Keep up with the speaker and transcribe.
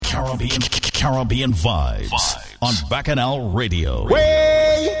Caribbean vibes on Bacchanal Radio. You're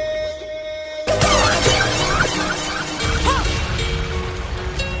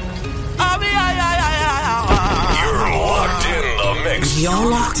locked in the mix. You're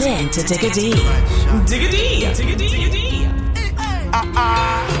locked in to Digga D. Digga D. Digga D. Digga D.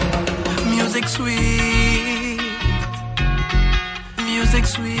 Music sweet. Music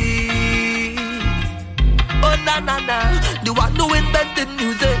sweet. Oh, na na na. The one who invented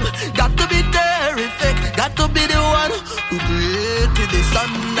music got to be terrific. Got to be the one who created the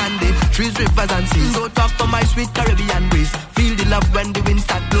sun and the trees, rivers and seas. So talk for my sweet Caribbean breeze. Feel the love when the wind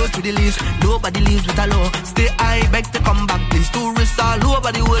start blow through the leaves. Nobody leaves with a low. Stay high, beg to come back, please. Tourists all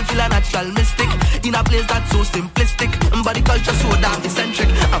over the world feel a natural mystic. In a place that's so simplistic, but the culture so damn eccentric.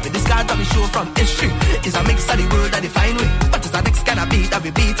 And with this card that we show from history, is a mix of the world that define way. But it's the next kind of beat that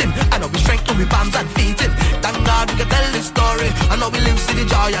we beating. And now we strengthen we palms and feet in. Thank God we can tell this story. And now we live see the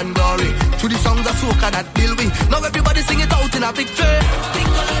joy and glory. Through the songs of soca that build we. Now everybody sing it out in a victory.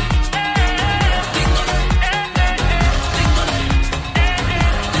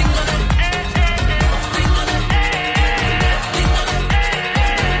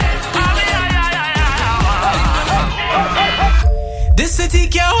 This city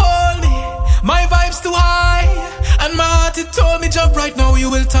can't hold me, my vibe's too high. And my heart it told me jump right now,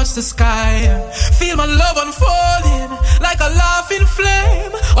 you will touch the sky. Feel my love unfolding like a laughing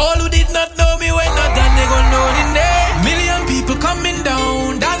flame. All who did not know me when not done, they gon' know the name. Million people coming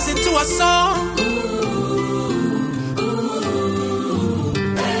down, dancing to a song.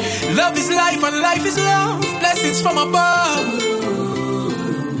 Love is life and life is love, blessings from above.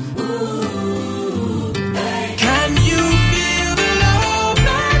 Can you feel the love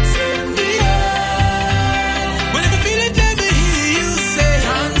that's in the air? Well, if you feel it, let me hear you say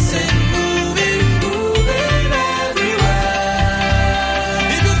dancing, moving, moving everywhere.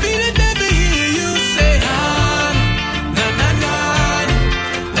 If you feel it, let me hear you say na na na na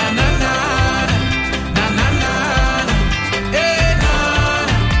na na na na na na eh na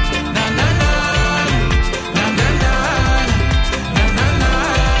na na na na na na na.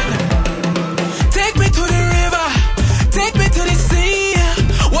 Take me to the river, take me to the sea.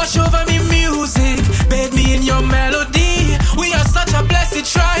 Wash over me music, bathe me in your melody. We are such a blessed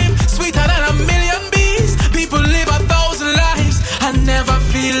tribe, sweeter than a million bees. People live 1,000 lives and never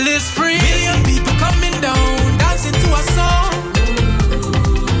feel this free. Million people coming down, dancing to a song.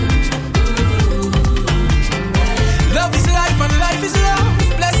 Love is life and life is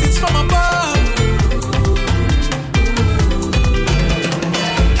love, blessings from above.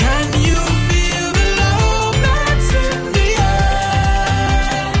 Can you feel the love that's in the air?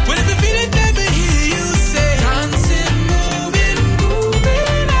 Well, if you feel it, let me hear you say dancing, moving,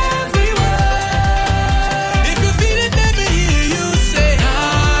 moving everywhere. If you feel it, let me hear you say na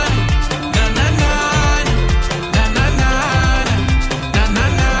na na na na na na na na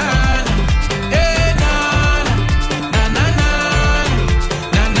na eh na na na na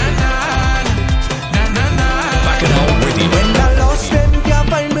na na na na. Bacchanal Radio. When I lost them, can't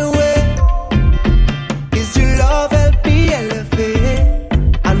find my way. Is your love help me elevate?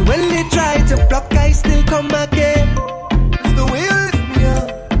 And when they try to block, I still come again. It's the way you lift me up.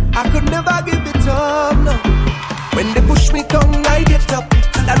 I could never give it up, no. When they push me down, I get up.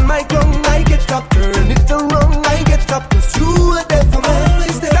 Stand my ground, I get up. Turn it around, I get up. 'Cause you are there for me.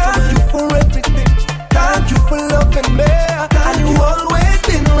 Thank you for everything. Thank you for loving me. And you always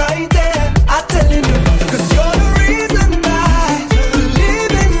been right there. I telling you, 'cause you're the reason I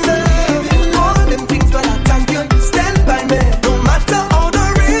believe in love. All them things, but I thank you. Stand by me. No matter all the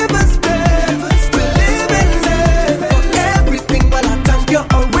rivers there, we live in love. For everything, but I thank you.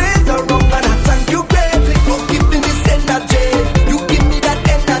 Always around, and I thank you greatly for giving this energy. You give me that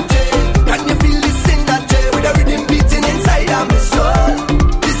energy. Can you feel this energy with a rhythm beating inside of my soul?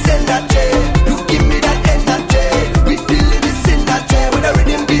 This energy, you give me that energy. We feel this energy with a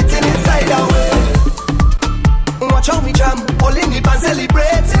rhythm beating inside our way. Watch how we jam, all in it and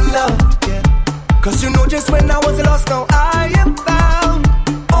celebrating love. Yeah. 'Cause you know just when I was lost, now I am found.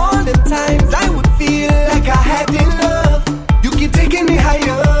 All the times I would feel like I had enough. You keep taking me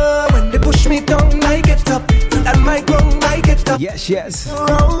higher. When they push me down, I get up. And my ground, I get up. Yes.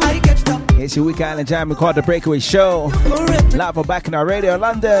 Around, I get up. It's your Week Island Jam. We call it the Breakaway Show. Forever Live on Bacchanal Radio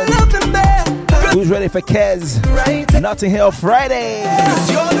London. loving me. Who's ready for Kez? Right. Notting Hill Friday.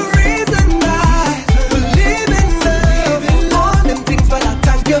 'Cause you're the reason I believe in love. All them things, but I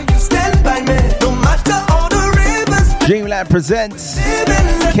thank you. You stand by me. No matter all the rivers, Dreamland presents live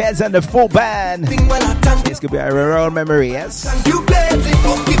in love. Kez and the full band. Thing, well, I thank you. This could be a real memory, yes? Thank you gladly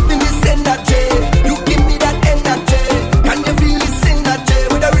for giving this energy. You give me that energy. Can you feel this energy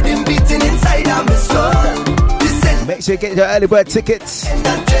with a rhythm Make sure you get your early bird tickets.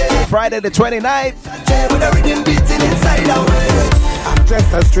 Friday the 29th. I'm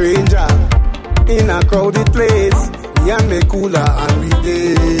just a stranger in a crowded place. Me and me cooler and we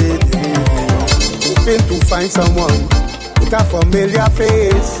did. Hoping to find someone with a familiar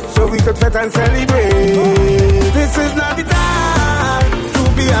face so we could fit and celebrate. This is not the time to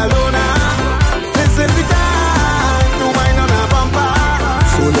be alone. This is the time to wind on a bumper.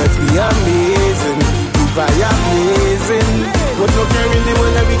 So let's be amazing, be amazing. But no care in the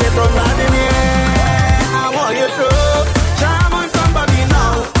world that we get on bad in here. I want you to charm on somebody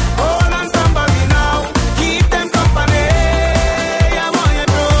now, hold on somebody now, keep them company. I want you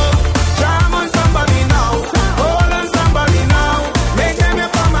to charm on somebody now, hold on somebody now, make them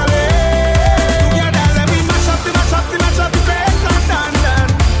your family. Together let me mash up the place and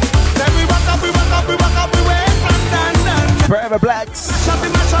dance. Then we walk up, we waste and dance. Forever Blacks.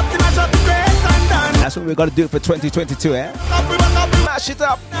 Mash up the place and dance. That's what we're gonna do for 2022, eh? Mash it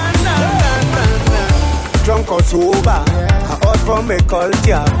up. Drunk or sober, I out from a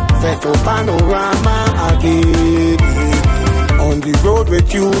culture, set up panorama again. On the road with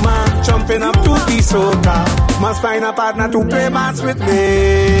humor, jumping up to the soca. Must find a partner to play mass with me.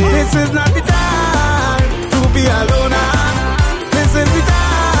 This is not the time to be alone. This is the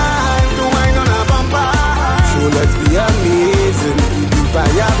time to wind on a bumper. So let's be amazing, be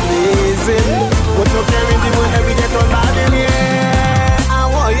amazing. But no care in the world that we get on bad in here. I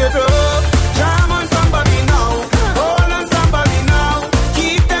want you to charm on somebody now, hold on somebody now,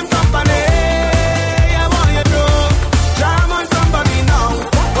 keep them company. I want you to charm on somebody now,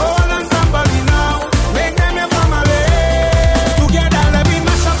 hold on somebody now, make them your family. Together let me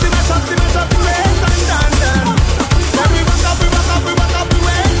mash up the place and dance. Let me walk up, we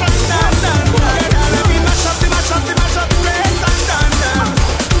waste and dance. Together let me mash up the place and dance.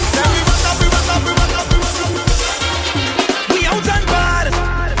 Let me walk up, we out and bad.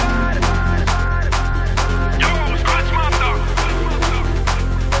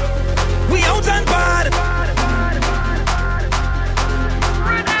 We out and bad.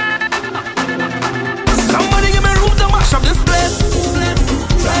 Somebody give me room to mash up this place.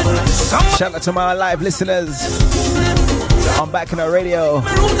 Shout out to my live listeners on Back in our radio.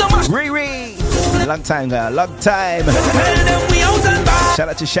 Riri. Long time, girl. Long time. We out and bad. Shout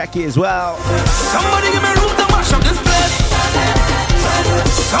out to Shaki as well. Somebody give me room to mash up this place.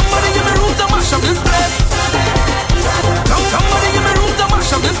 Somebody give me room to mash up this place. Somebody give me room to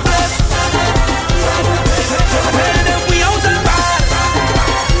mash up this place. We out and bad.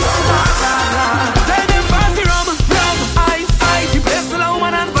 Tell them pass the rum, ice. You place the low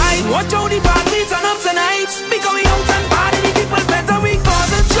man and vibe. Watch how the bad we turn up tonight. Because we out and bad and the people better we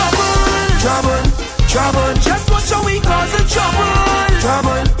causing trouble. Just watch how we causing trouble.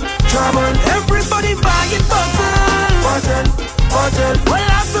 Everybody buying bottle. Well,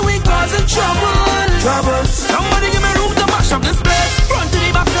 after we causing trouble. Somebody give me room to mash up this place. Front to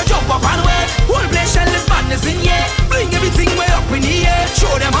the back, so jump up and wait. Whole place shell is madness in here. Bring everything way up in the air.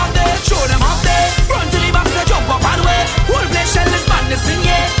 Show them up there. Front to the back, so jump up and wait. Whole place shell is madness in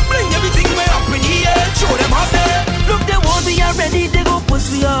here. Bring everything way up in the air. Show them up there. Look, they won't be ready. They go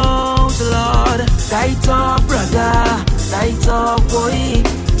push me out, Lord. Tight up, brother. Tight up, boy.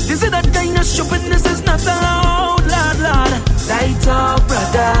 This is the kind of shopping, this is not allowed, lad. Tight up,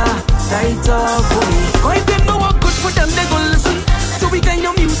 brother, tight up, boy. Quite them know what good for them, they go listen to we kind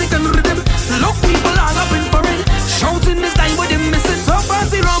of music and rhythm. Look, people all up in for it, shouting this time with them misses. So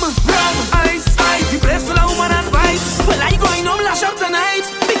fast the rum, ice. You place the low man and vibes. Well, I going home lash out tonight.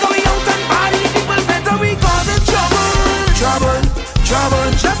 Because we out and party, people better we causing trouble.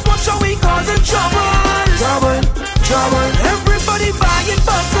 Just watch how we causing trouble. Everybody buying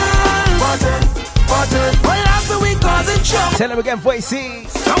bottle. Well, after we causing trouble. Tell them again, Voicey.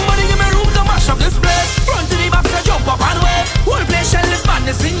 Somebody give me room to mash up this place. Front to the back, so jump up and wait. Whole place shell is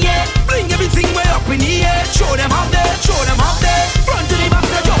madness in here. Bring everything way up in the air. Show them up there. Front to the back,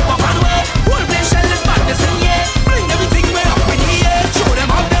 so jump up and wait. Whole place shell is madness in here. Bring everything way up in the air. Show them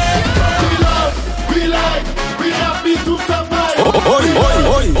up there. We love, we like, we happy to survive. Oi.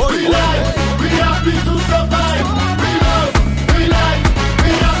 We like, we happy to survive. We love, we like, we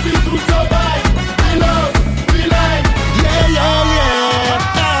happy to survive. We love, we like, yeah.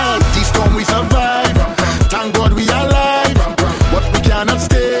 This storm we survive. Thank God we are alive. But we cannot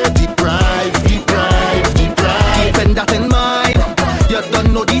stay deprived. Keeping that in mind. You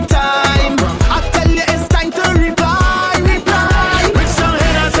don't know the time. I tell you it's time to reply. With some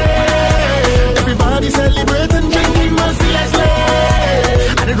energy. Everybody celebrating, drinking mercilessly.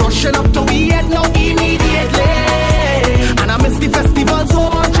 And rushing up to we head now immediately. And I miss the festival so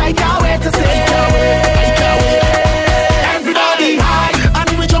much I can't wait to say.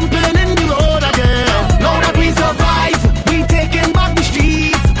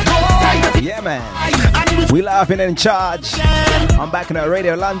 keeping it in charge. I'm back in our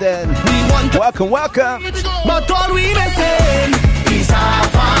Radio London. Welcome. But all we missing is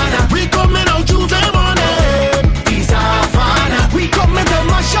Havana. We coming out Tuesday morning. Is Havana. We coming to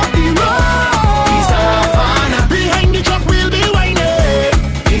mash up the road. Is Havana. Behind the truck we'll be whining.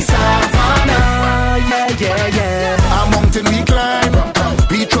 Is Havana. Yeah. A mountain we climb.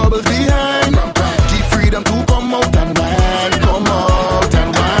 Be troubles behind. Keep freedom to come out and wine.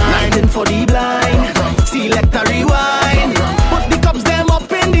 Lighting for the blind. Select a rewind. Put the cups them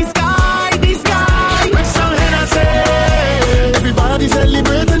up in the sky. With some Hennessy. Everybody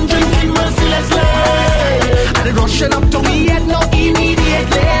celebrating, drinking mercilessly. And it rushing up to me yet no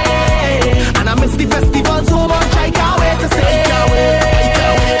immediately. And I miss the festival so much I can't wait to say.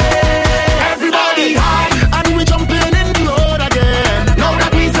 Everybody high. And we jumping in the road again. Now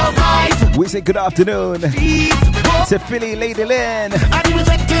that we survive. We say good afternoon to Philly Lady Lynn. And we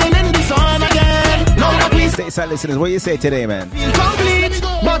taking in the sun again. Now that we Stateside listeners, what you say today, man? feel complete,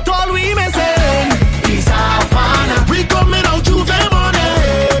 but all we missing is Havana. We coming out Tuesday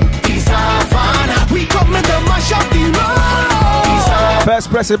morning. Is Havana. We coming to mash up the road. Is Havana. First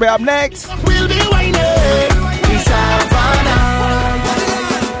press will be up next. We'll be whining. Is Havana.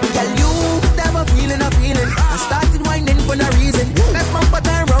 Tell you never feeling a feeling. I started whining for no reason. Left my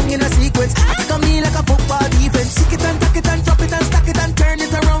pattern wrong in a sequence. Take on me like a football defense. Sick it and tuck it and drop it and stack it and turn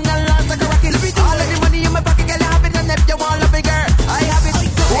it around and launch like a rocket. All of the money in my pocket, girl, I have it and if you want a bigger, I have it.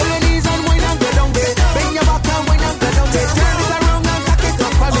 Hold your knees and wine and go down there. Bend your back and wine and go down there. Turn it around and cock it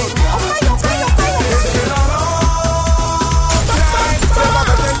up for me. It's been a long time since I've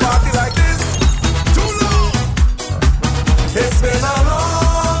been to a party like this. Too long. It's been a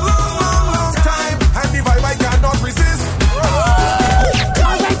long time, and the vibe I cannot resist.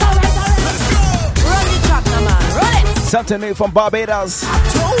 Run it, track, no man. Run it. Something new from Barbados.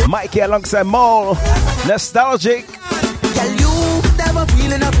 Mikey alongside Mole. Nostalgic. Tell you never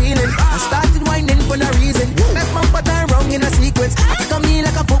feeling a feeling. I started whining for no reason. Left my pattern wrong in a sequence. Take on me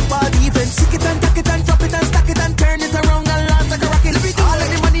like a football defense. Sick it and tuck it and drop it and stack it and turn it around and launch like a rocket. All of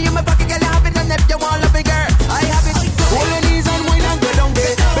the money in my pocket, girl, I have it and if you want a bigger, I have it. Hold your knees and wine and go down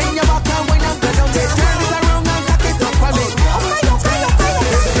there. Bend your back and wine and go down there. Turn it around and cock it up for me.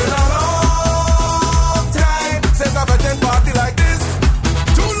 It's been a long time since I've been to a party like this.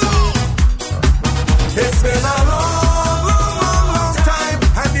 Too long. It's been a long time,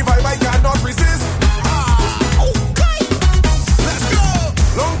 and the vibe I cannot resist. Let's go.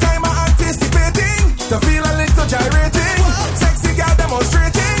 Long time I'm anticipating to feel a little gyrating. Sexy girl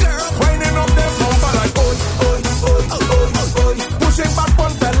demonstrating, winding up them bumper like oi. Pushing back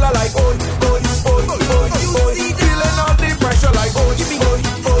one fella like oi. Feeling all the pressure like oi.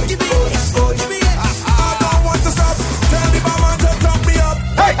 I don't want to stop. Tell the barman to top me up.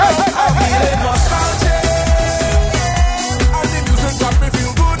 I'm feeling nostalgic, and the music got me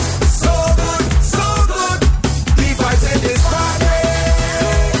feel good. So good. The vibes in this party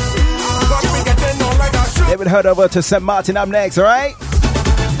got me getting on like I should. David head over to St. Martin up next, alright?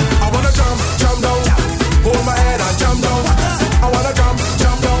 I wanna jump down, hold my head and jump down. I wanna jump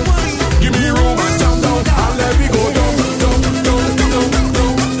down, give me room and jump down, and let me go down.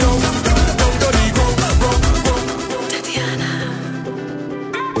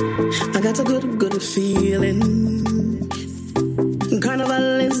 I got a good feeling.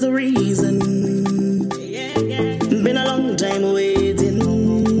 Carnival is the reason. Been a long time waiting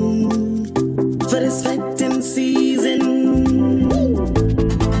for this fetting season.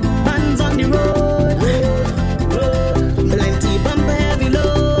 Hands on the road, plenty bumper heavy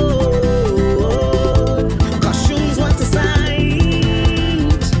load. Costumes what to sight.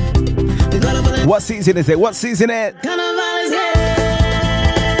 What season is it? Carnival is here.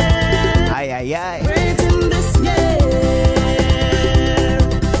 Aye. Waiting this year.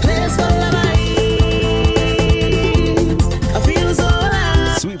 Place full of lights. I feel so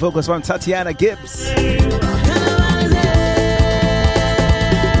alive. Sweet vocals from Tatiana Gibbs. Carnival is here.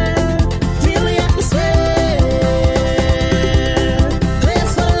 Feel the atmosphere.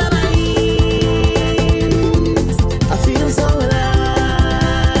 Place full of lights. I feel so alive.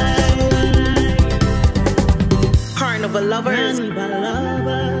 Carnival lovers.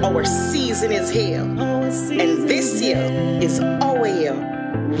 Our season is here, and this year is our year.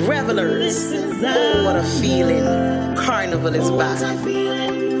 Revelers, oh what a feeling! Carnival is back.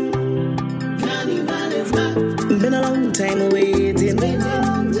 Been a long time waiting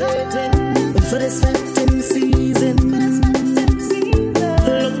for this fetting season.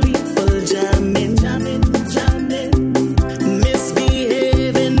 Look, people jamming,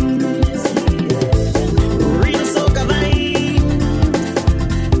 misbehaving, real soca vibe.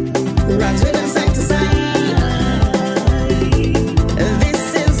 Rocks with them side to side.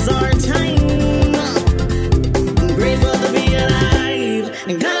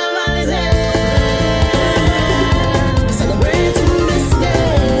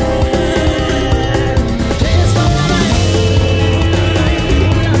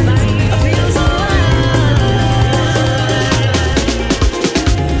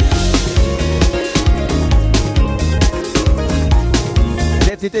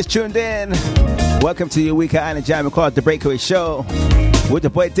 just tuned in, welcome to your weekend Island Jam called The Breakaway Show with the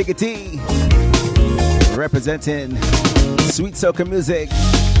boy Diggity, representing sweet soca music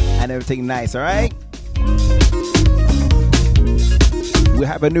and everything nice, alright? We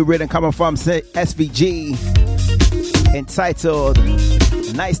have a new rhythm coming from SVG entitled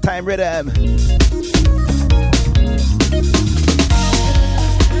Nice Time Rhythm.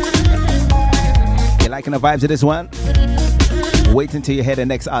 You liking the vibes of this one? Wait until you hear the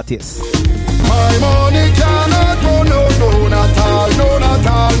next artist. My money cannot go, no, not all, no, not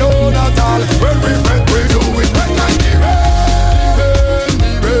all, no, not all. When we do it when like the rain,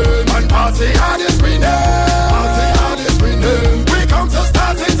 and party hard as we know, we come to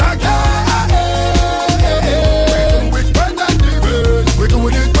start it again. We do it when like the rain, we're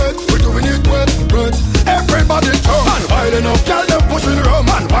doing it wet. Everybody jump, man, winding up, girl, them pushing rum,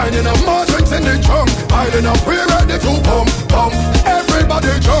 man, winding up, more drinks in the trunk, winding up, we ready to pump.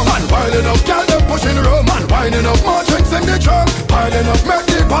 Everybody jump, man, winding up, girl, them pushing rum, man, winding up, more drinks in the trunk, winding up, make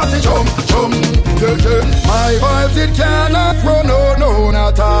the party jump, yeah. My vibes, it cannot run, no,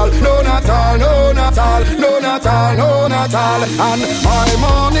 not all, no, not all, no, not all, no, not all, no, not all, and my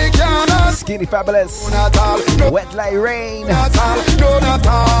money cannot. Skinny Fabulous, no, not all, no, Wet Like Rain, not all, no, not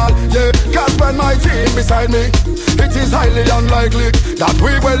all, yeah. Cause when my team beside me, it is highly unlikely that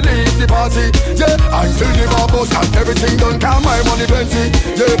we will leave the party, yeah. Until the bubbles and everything done, count my money plenty,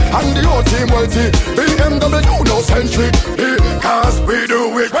 yeah. And the whole team wealthy, BMW no century, because we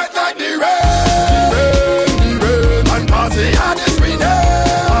do it wet like the rain, and party hard as we know,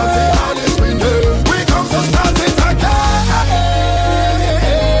 we come to start it again.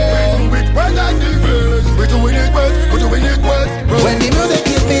 We do it wet like the rain, we're doing it wet. When the music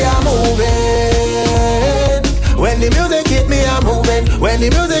hit me, I'm moving. When the music hit me, I'm moving. When the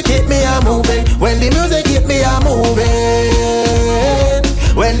music hit me, I'm moving. When the music hit me, I'm moving.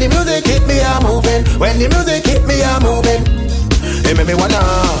 When the music hit me, I'm moving. When the music hit me, I'm moving. It make me wanna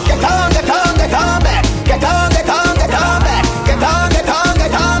get on back. Get on back. Get on back. Get on back. Get on back.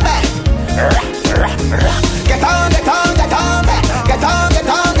 Get on back.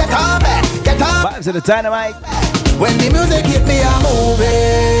 vibes of the dynamite. When the music hit me, I'm moving.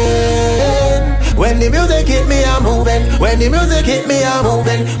 When the music hit me, I'm moving. When the music hit me, I'm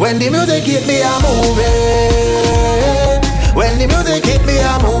moving. When the music hit me, I'm moving. When the music hit me,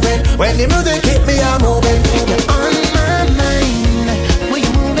 I'm moving. When the music hit me, I'm moving. On my mind, when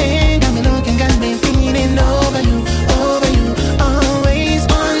you're moving, got me looking, got me feeling over you, always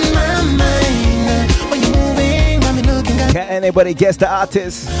on my mind. When you're moving, got me looking, got me. Can anybody guess the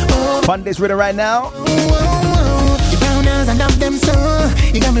artist on this rhythm right now? I love them so.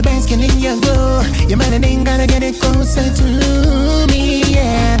 You got me basking in your glow. Your man ain't gonna get it closer to me,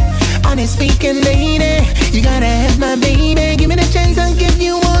 yeah. Honest speaking, lady, you gotta have my baby. Give me the chance, I'll give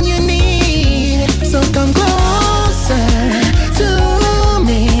you all you need. So come closer to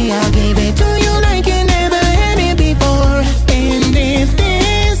me. I'll give it to you like you never had it before. And if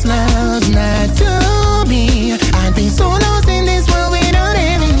this love's not to me, I'd be so lost in this world without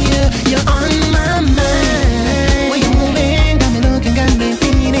having you. You're on my mind.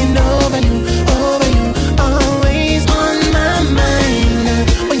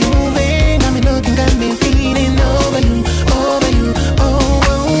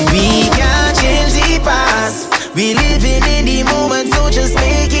 We living in the moment, so just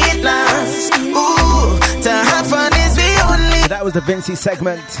make it last. Ooh, to have fun is the only. That was the Vinci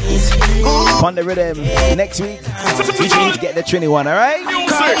segment. On the rhythm. Next week, we need to get the Trini one, alright?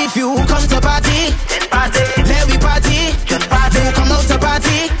 Cause if you come to party, let we party. You come out to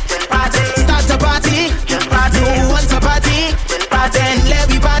party, start to party. You want to party, then let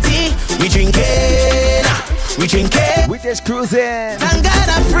we party. We drinking, we just cruising. Thank God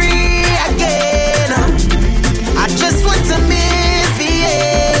I'm free again. I just want to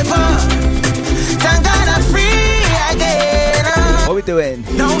misbehave. Thank God I'm free again. What we doing?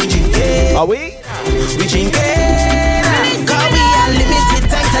 No, we drinking. Are we? We drinking. Cause we are limited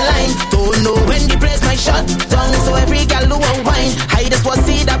time to line. Don't know when the place might shut down. So every gal who won't wine, I just want to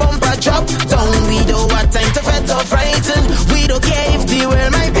see the bumper drop down. We don't want time to fret or frighten. We don't care if the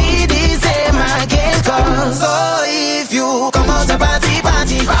world might be the same again. Cause so if you come out to party,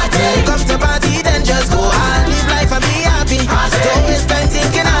 come to party, then just go and live life and be happy. Don't waste time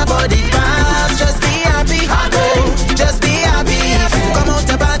thinking about the past. Just be happy. Just be happy. If you come out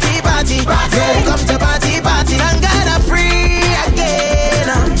to party, you come to party. Thank God I'm free again.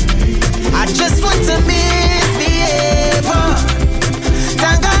 I just want to misbehave.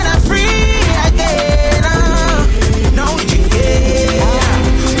 Thank God I'm free again. No,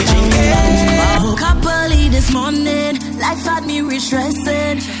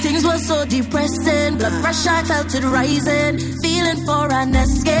 rising, feeling for an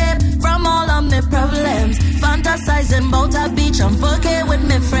escape from all of my problems. Fantasizing about a beach and fucking with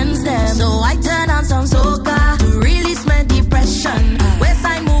my friends them. So I turn on some soca to release my depression. West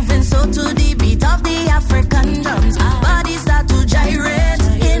side moving so to the beat of the African drums. Body start to gyrate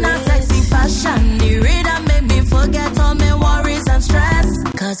in a sexy fashion. The rhythm make me forget all my worries and stress.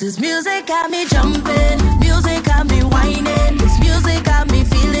 Cause this music got me jumping, music got me whining. This music got me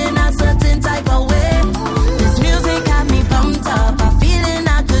feeling a certain type of way. This music got me pumped up, a feeling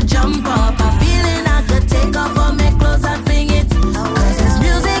I could jump up, a feeling I could take off all my clothes and fling it. Cause this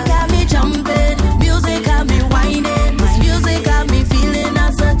music got me jumping, music got me whining. This music got me feeling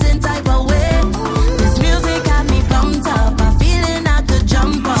a certain type of way. This music got me pumped up, a feeling I could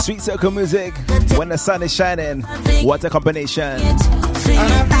jump up. Sweet circle music when the sun is shining. What a combination.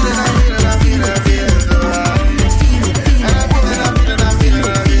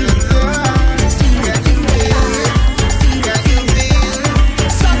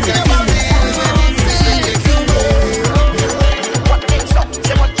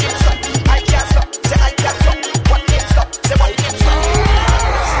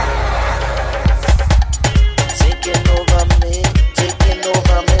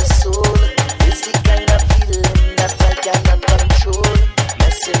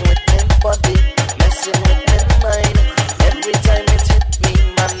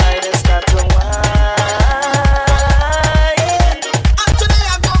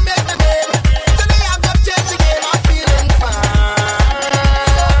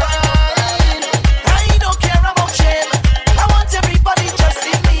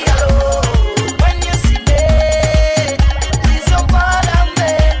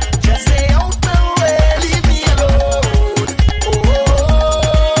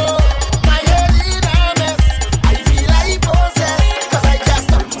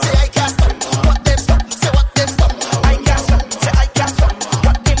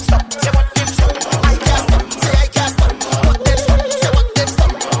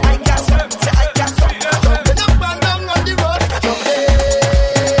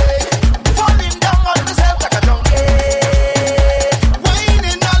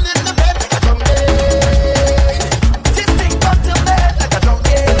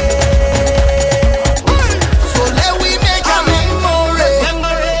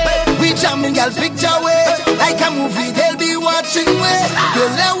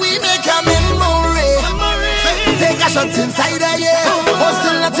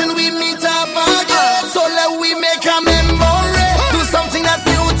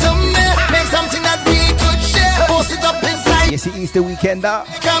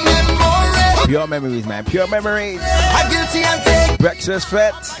 Pure memories, man. Pure memories. Breakfast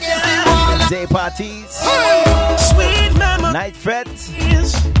fete, day parties, night fete,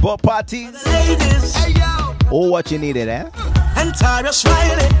 bar parties. All what you needed, eh? And tired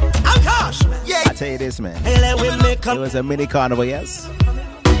smiling. I tell you this, man. It was a mini carnival, yes.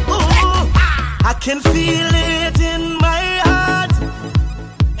 I can feel it in my heart.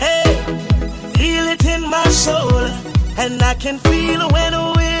 Hey, feel it in my soul. And I can feel when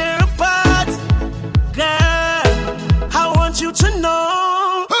we're apart. Girl, I want you to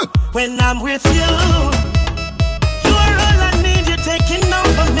know when I'm with you, you're all I need, you're taking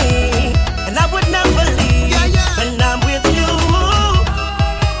over me. And I would never leave when I'm with you.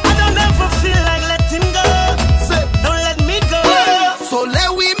 I don't ever feel like letting go. Don't let me go. So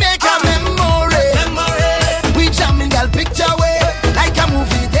let we make a memory. We jamming girl picture way. Like a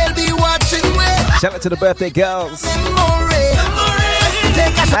movie, they'll be watching way. Shout out to the birthday girls.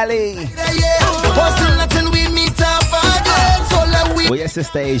 Ali. Oh, yes,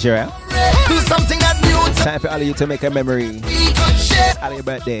 sister Asia. Eh? Do something that new. Time for all of you to make a memory. Ali, your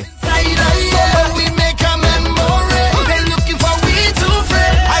birthday. We make a memory. They're looking for we to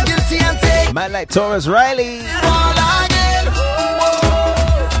friend. I can see and take. Man like Taurus Riley. I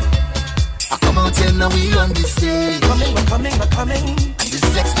come out here now we on this day. We're coming. And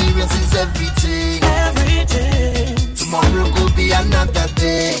this experience is everything. Tomorrow could be another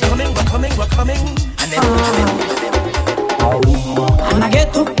day. We're coming. And everything. And I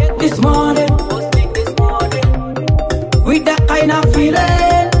get up this morning with that kind of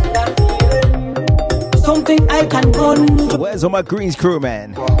feeling. Something I can control. Where's all my Greens crew,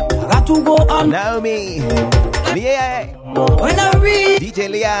 man? I got to go on. Naomi. Yeah. When I read DJ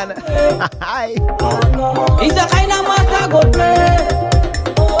Leanne. Hi. It's the kind of mass I go play.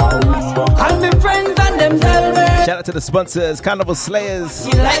 Call me friends and them tell me. Shout out to the sponsors, Carnival Slayers.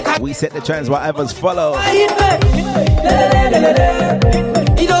 We set the trends while others follow. It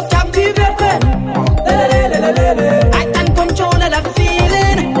just captivate me. I can control that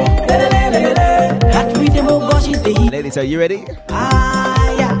feeling. That rhythm of gosh is the healing. Ladies, are you ready?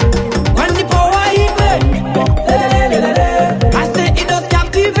 Yeah. When the power hit me, I say it does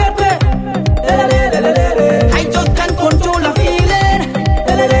captivate me. I just can't control the feeling.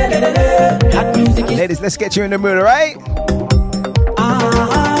 That music is. Ladies, let's get you in the mood, alright? We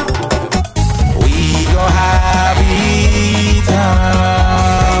go have it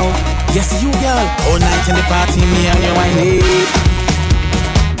out. Yes, you girl. All night in the party, me and you wine it.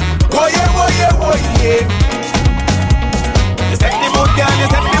 Oh yeah, oh yeah, oh yeah. You set the mood, girl, you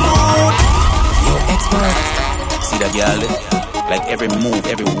set the mood. Yo, expert. See that girl? Like every move,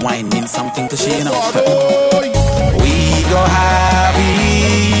 every wine means something to she, you know. We go have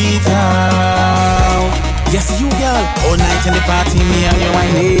it out. Yes, you girl. All night in the party, me and you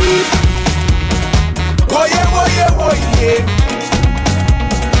wine it. Oh yeah, oh yeah, oh yeah.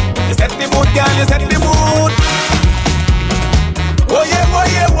 You set the mood, girl, you set the mood. Oh yeah, oh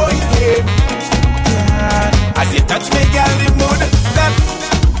yeah, oh yeah. As you touch me, girl, the mood set.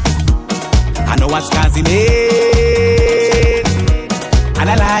 I know what's causing it, and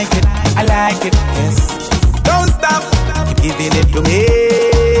I like it, yes. Don't stop, keep giving it to me.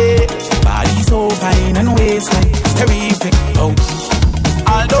 Body so fine and waistline terrific. Oh,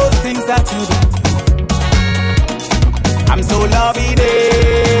 all those things that you do, I'm so loving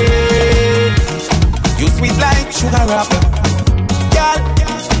it. You sweet like sugar wrapper. Girl,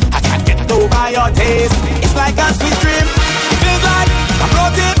 I can't get over your taste. It's like a sweet dream. It feels like I'm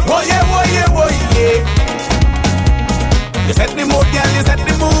floating. Oh yeah, oh yeah, oh yeah. You set the mood, girl, you set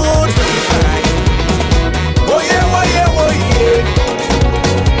the mood. Oh yeah, oh yeah, oh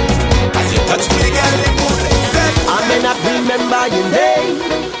yeah. As you touch me, girl, the mood set. I may not remember your name,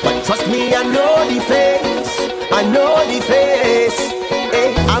 but trust me, I know the face. I know the face.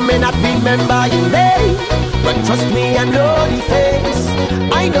 Hey, I may not remember your name, but trust me, I know the face.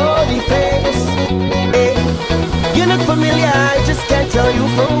 I know the face. Hey, you look familiar, I just can't tell you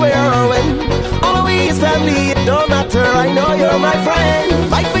from where or when. Always family, it don't matter, I know you're my friend.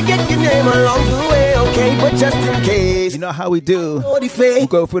 Might forget your name along the way, okay, but just in case. You know how we do. We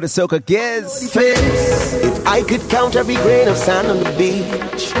go through the soca gears. If I could count every grain of sand on the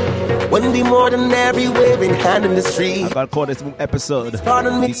beach, wouldn't be more than every waving hand in the street. I'm gonna call this episode the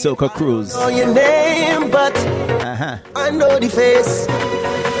Soca Cruise. I know your name, but I know the face.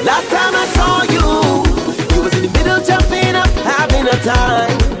 Last time I saw you, you was in the middle jumping up, having a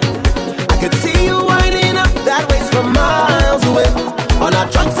time. I could see you winding up that waist from miles away. On our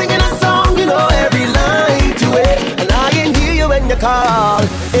trunk singing a song, you know every line to it. And I can hear you when you call.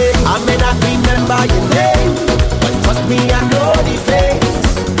 Hey, I may not remember your name, but trust me, I know the face.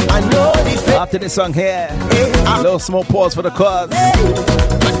 I know the face. After this song here, a little small pause for the cause.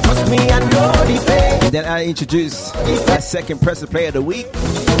 But trust me, I know the face. And then I introduce that second press play of the week.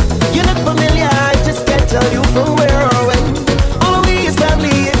 You look familiar, I just can't tell you from where or when. Always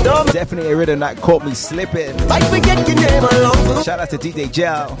family, it don't matter. Definitely a rhythm that caught me slipping. Might forget your name along. Shout out to DJ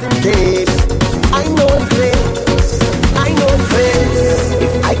Gel. I know the face. I know the face.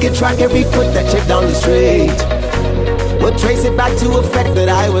 If I could track every foot that chick down the street, we'll trace it back to a fact that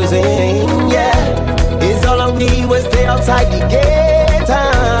I was in, yeah. It's all of me was stay outside the gate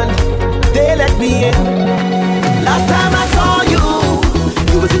and they let me in. Last time I saw you,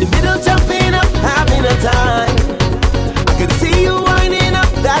 you was in the middle jumping up, having a time. I could see you winding up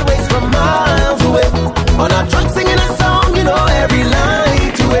that waist from miles away. On our trunk singing a song, you know every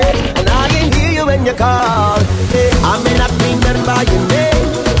line to it. And I can hear you when you call. Hey, I may not remember your name,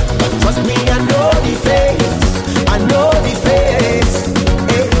 but trust me, I know the face. I know the face.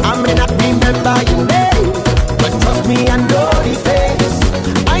 Hey, I may not remember your name, but trust me, I know the face.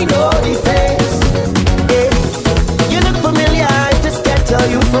 I know the face. Hey, you look familiar, I just can't tell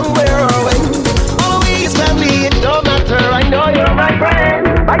you from where or when. Always family, it don't matter, I know you're my friend.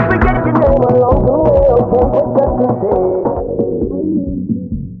 I forget your name along the way, okay, but just in case.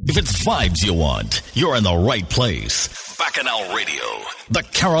 If it's vibes you want, you're in the right place. Bacchanal Radio, the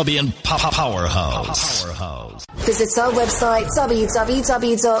Caribbean powerhouse. Visit our website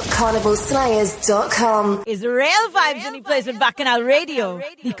www.carnivalslayers.com. It's real vibes in the place with Bacchanal Radio,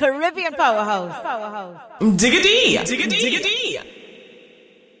 the Caribbean powerhouse. Diggity, diggity, diggity.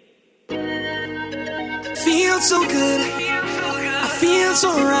 Feel so good. I feel so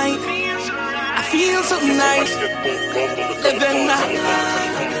right. I feel so nice. Living that life.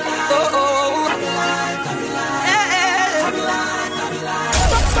 Oh.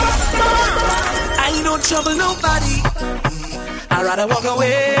 I don't trouble nobody. I'd rather walk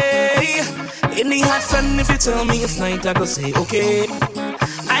away. In the hot sun, if you tell me it's night, I go say okay.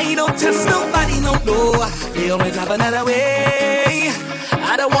 I don't test nobody, no. They always have another way.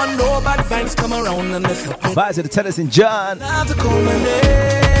 I don't want no bad vibes come around and mess up. Vibes to the Tennyson John. Not to call my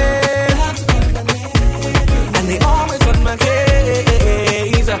name. And they always on my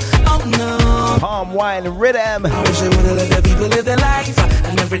case. Oh no. Palm wine rhythm. I wish I would've let the people live their life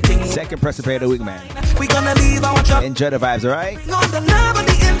and everything. Second precipice of the week, man. We gonna leave our job. Enjoy the vibes, alright? On the love on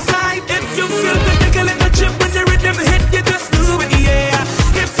the inside. If you feel to take a little chip when the rhythm hit, you just do it, yeah.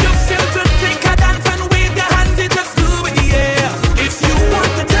 If you feel to take a dance and wave your hands, you just do it, yeah. If you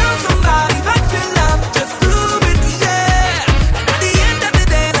want to tell somebody that you love, just do it, yeah. At the end of the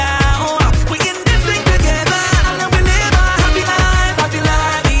day now, we in this thing together, and then we live a happy life,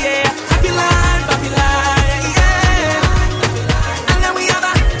 yeah. Happy life, yeah. And then we have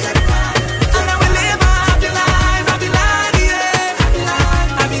a, and then we live a happy life, yeah.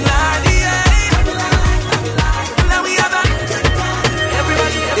 Happy life, yeah. And then we have a,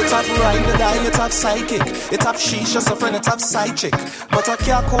 everybody. It's have ride or die, it's have psychic. It have sheesh, just a friend, it have side chick. But I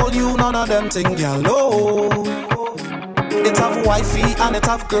can't call you none of them thing, girl, no. It have wifey and it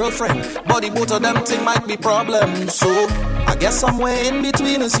have girlfriend. But the both of them thing might be problems. So I guess somewhere in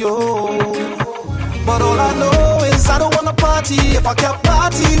between is you. But all I know is I don't wanna party if I can't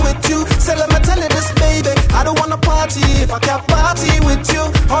party with you. So let me tell you this, baby, I don't wanna party if I can't party with you.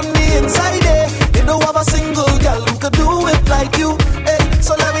 On the inside, you don't have a single girl who could do it like you. Hey,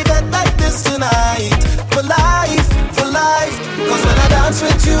 so let me get like this tonight. For life, for life. Cause when I dance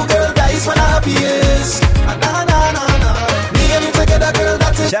with you, girl, that is when I'm happiest. Na na na na. Me and you together, girl,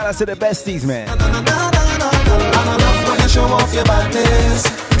 that is. Shout out to the besties, man. Na na na na na. I love when you show off your badness.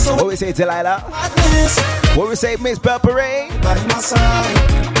 So what we say, Delilah? Madness. What we say, Miss Bell Parade? By my side.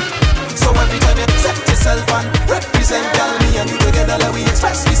 So every time you set yourself and represent, girl, me and you together, let we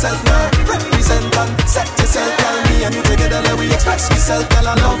express myself now. Represent and set yourself, girl, me and you together, let we express myself, girl,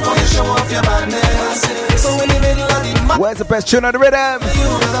 I love how you show off your madness. So in the middle of the madness, where's the best tune on the rhythm? You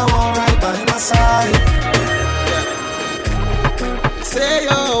are all right by my side. Say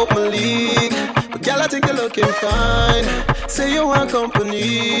you're open league, but girl, I think you're looking fine. Say you want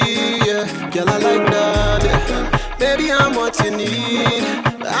company, yeah, girl, I like that, yeah. Baby, I'm what you need,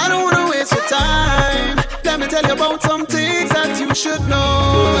 but I don't wanna waste your time. Let me tell you about some things that you should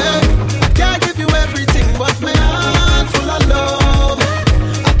know, yeah. I can't give you everything, but my heart full of love.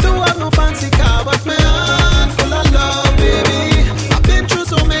 I do have no fancy car, but my heart full of love, baby. I've been through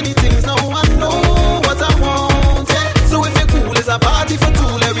so many things, now I know what I want, yeah. So if you're cool, it's a party for two.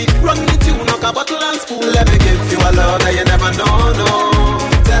 Let me run the tune, knock a bottle and spoon. Let me give you a love that you never know, no.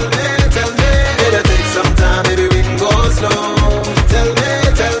 Tell me, it'll take some time, baby, we can go slow. Tell me,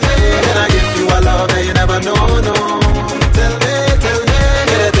 can I give you a love that you never know, no. Tell me,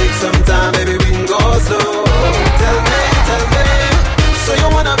 it'll take some time, baby, we can go slow. Tell me, so you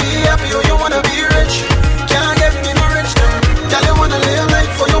wanna be happy or you wanna be rich? Can't get me no rich girl. Girl, you wanna live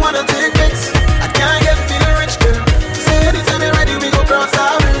life or you wanna take pics? I can't get me no rich girl. Say anytime you're ready, we go cross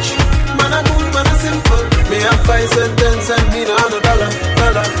our bridge. Man, I'm good, man, I'm simple. Me have 5 cents and me no $100.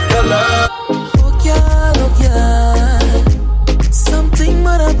 Oh yeah, something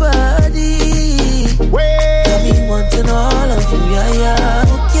but a body. Got me wanting all of you, yeah.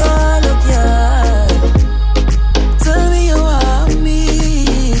 Oh yeah, tell me you want me,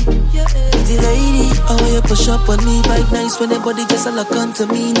 pretty lady. Oh, you push up on me, vibe nice when your body just a lock onto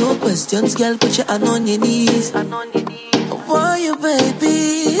me. No questions, girl, put your hand on your knees. Why you,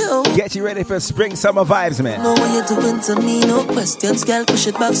 baby? Oh. Get you ready for spring summer vibes, man. Know what you're doing to me, no questions, girl, push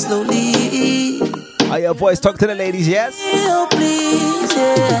it back slowly. Are your voice talk to the ladies, yes? Oh, please,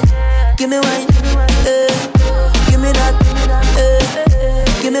 yeah. Give me wine, give me that,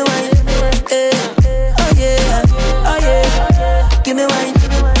 give me wine, oh yeah, oh yeah. Give me wine,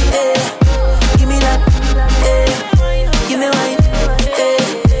 give me that, give me wine,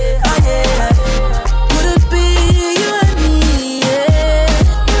 oh yeah. Could it be you and me, yeah?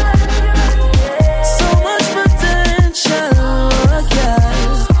 So much potential, oh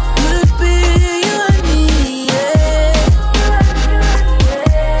girl. Could it be you and me, yeah?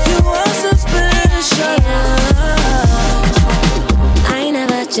 You are so special. I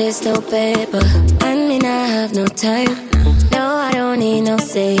never chase no paper, and me not have no time. No, I don't need no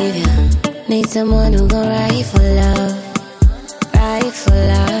savior. Need someone who gon' ride for love, ride for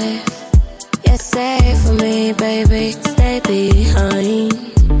life. Yeah, stay for me, baby, stay behind.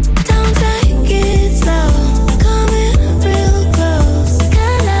 Don't take it slow, coming real close.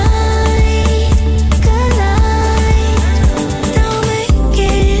 Collide. Don't make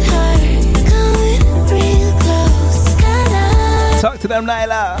it hurt, coming real close. Collide. Talk to them,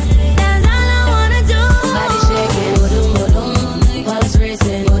 Nyla. That's all I wanna do. Body shaking, boom, boom, pulse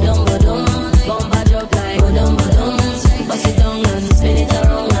racing, boom, boom, bumper drop like boom, boom, bust it down and spin it around.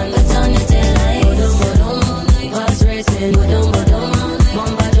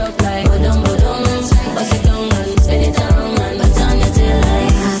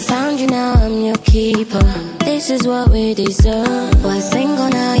 we deserve. Why single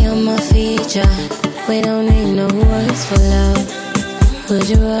now you're my feature? We don't need no words for love. Would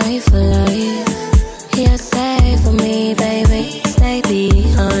you ride for life? You're safe for me, baby. Stay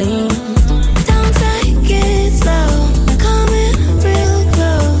behind. Don't take it slow. Coming real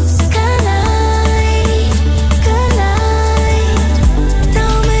close. Good night, good night.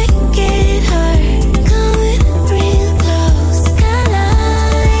 Don't make it hurt. Coming real close. Good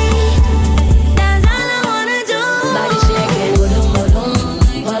night. That's all I wanna do. Body shaking, boom, boom,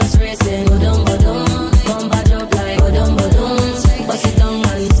 pulse racing, boom, boom, bumper drop like boom, boom, bust it down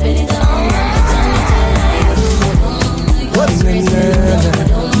and spin it on, turn it like boom, What's in there?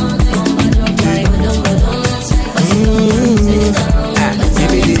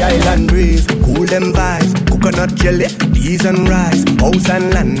 Give me the island breeze, cool them vibes, coconut jelly, peas and rice, house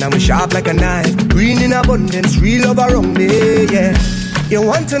and land, and we sharp like a knife. Green in abundance, real love around me, yeah. You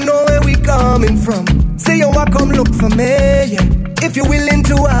want to know where we coming from? Say you want come look for me, yeah. If you're willing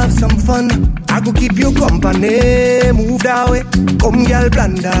to have some fun, I go keep you company. Move that way, come girl,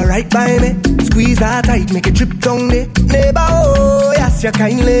 blunder right by me. Squeeze that tight, make it trip down there. Neighbor, oh, yes, you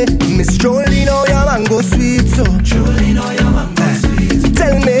kindly. Miss Jolie, know your mango sweet, so Jolie, know your mango sweet.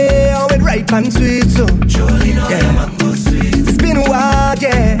 Tell me how it ripe and sweet, so Jolie, know your mango sweet. It's been a while,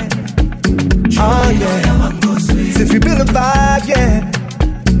 yeah. Oh, yeah. Since we built a vibe, yeah.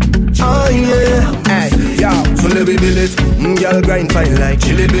 Oh, yeah. Hey, yo, so let me build it. Girl grind fine like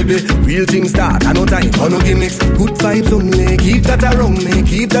chili, baby. Real things start, I no time for no gimmicks. Good vibes only, keep that around me.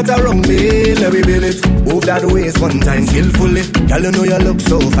 Keep that around me, let me build it. Move that waist one time skillfully. Girl, you know you look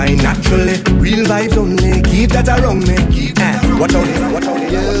so fine naturally. Real vibes only, keep that around me. Keep that, watch out, watch out.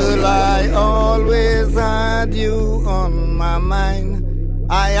 Girl, I always had you on my mind.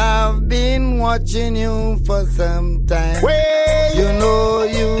 I have been watching you for some time. You know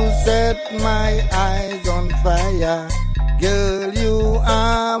you set my eyes on fire. Girl, you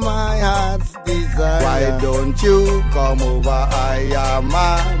are my heart's desire. Why don't you come over? I am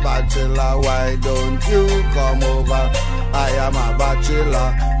a bachelor. Why don't you come over? I am a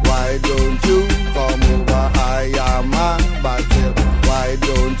bachelor. Why don't you come over? I am a bachelor. Why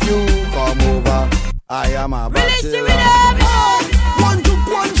don't you come over? I am a bachelor. One to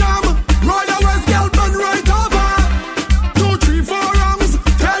one jam, Royal West girl burn right over. 2, 3, 4 rounds,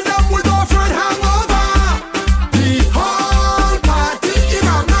 tell them we go for a hangover. The whole party in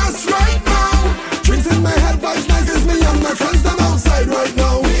a mess right now. Drinks in my head, vibes nice as me and my friends them outside right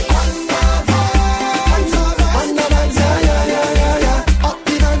now. We under vibes, yeah, yeah, yeah, yeah.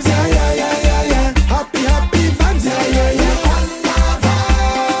 Happy vibes, yeah, yeah, yeah, yeah, yeah. Happy, happy vibes, yeah, yeah, yeah.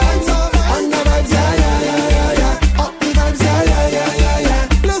 Under vibes, yeah, yeah, yeah, yeah, yeah. Happy vibes, yeah, yeah, yeah, yeah, yeah.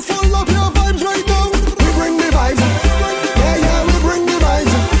 Let's full up your vibes right now. We bring the vibes, yeah, yeah, we bring the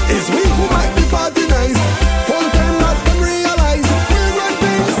vibes. It's we who make the party nice. Full time not them realize. We run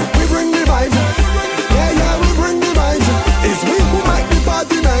things, we bring the vibes, yeah, yeah, we bring the vibes. It's we who make the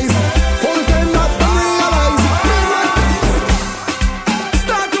party nice. Full time not them realize. We run things.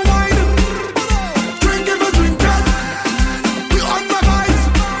 Start to wine, drink if you drink that. We on the vibes,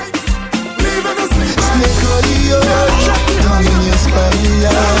 leave if you sleep. Snake rodeo, down in your spine.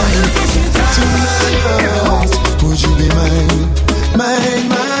 Tonight, would you be mine? Mine,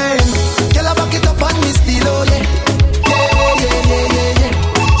 mine. Girl, I back it up on me still, oh yeah. Yeah, yeah, yeah, yeah, yeah.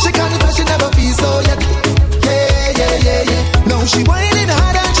 She can't even, she never feels so yet. Yeah, yeah, yeah, yeah. Now she whining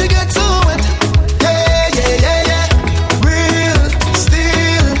hard and she gets so wet. Yeah, yeah, yeah, yeah. Real,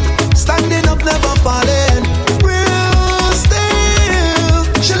 still, standing up, never falling. Real, still,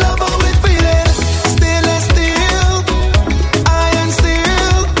 she love how it feeling. Still and still, iron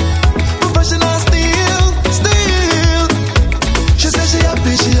still, professional still, still. She says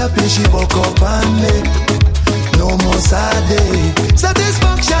she woke up and late. No more sad day.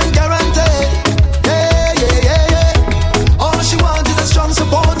 Satisfaction guaranteed. Yeah, yeah, yeah, yeah. All she wants is a strong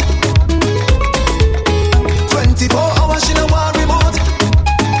support. 24 hours, she no want remote.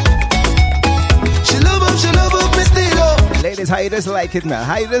 She love up, me still up. Ladies, how you just like it, man?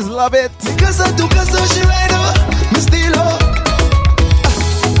 How you just love it? Because I took her so she right up, me still up.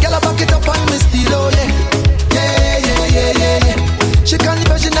 Girl, I back it up and me still up, yeah. Yeah, yeah, yeah, yeah, yeah. She can't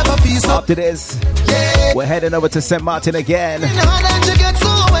live, she never feels up. After this, Yeah. we're heading over to St. Martin again. Hard and she gets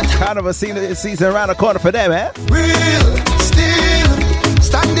so wet. Kind of a season around the corner for them, eh? Real, still,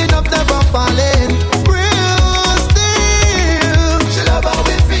 standing up, never falling. Real, still, she love how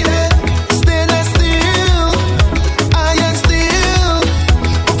we feeling. Still and still, iron still,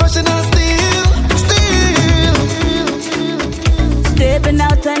 professional still, still. Stepping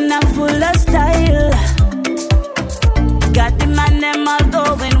out and I'm full of style. Got the man them all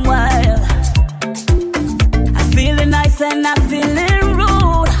going wild. I feeling nice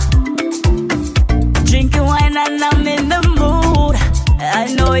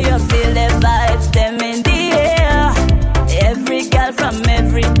Oh, you feel the vibes, them in the air. Every girl from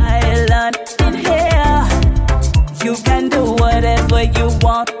every island in here. You can do whatever you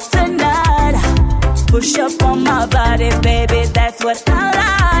want tonight. Push up on my body, baby, that's what I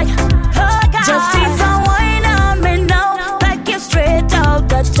like. Oh, God. Just keep on wine on me now, like you're straight out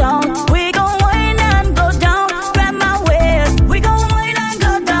the town. We gon' wine and go down, grab my waist. We gon' wine and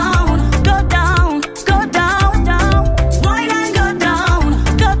go down, go down, go down, down. Wine and go down,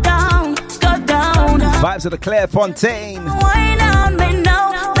 go down, go down. Vibes of the Clairefontaine. Wine on me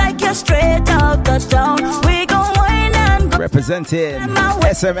now, like you're straight out the town. We gon' wine and go Representing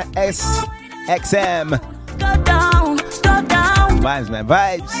SMS XM. Go down, go down. Vibes, man,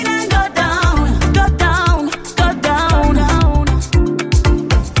 vibes. Wine and go down, go down, go down, down.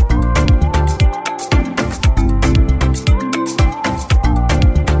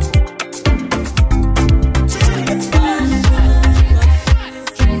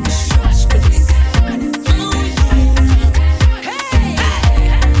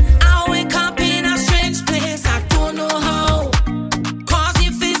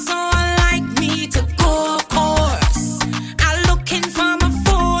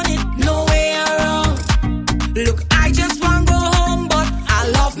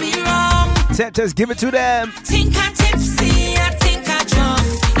 Just give it to them. Think I tipsy, I think I drunk.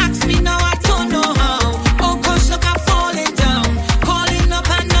 Ask me now, I don't know how. Oh gosh, look, I'm falling down. Calling up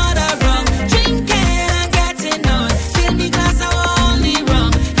another rung. Drinking and getting on. Fill me glass, I only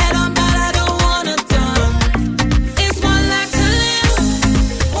wrong. Head on bad, I don't wanna done. It's one life to live,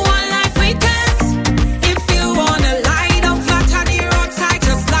 one life we dance. If you wanna lie down flat on the roadside,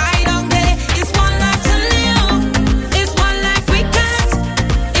 just lie down there. It's one life to live, it's one life we dance.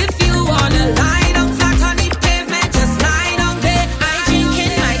 If you wanna lie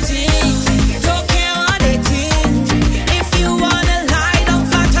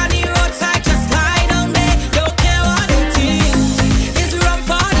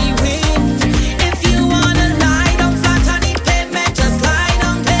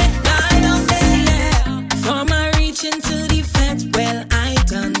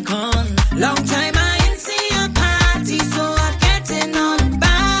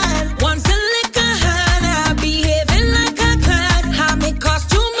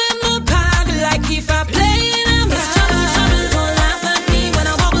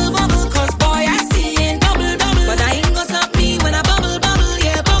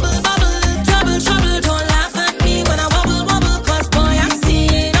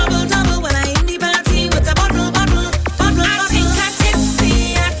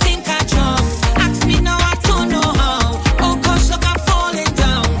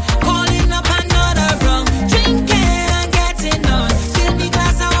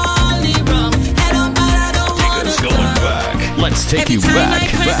Take you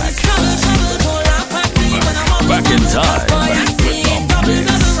back in time.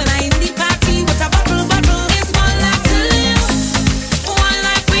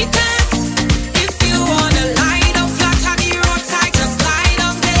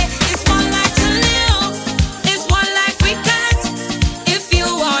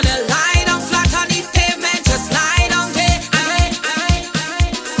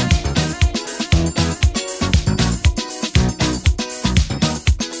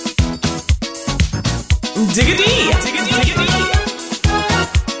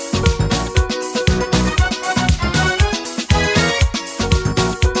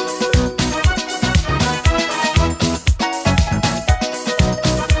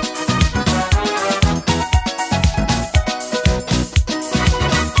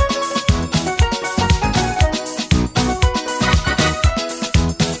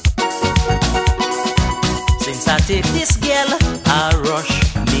 take this girl, I rush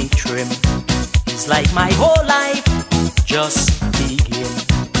me trim. It's like my whole life just begin.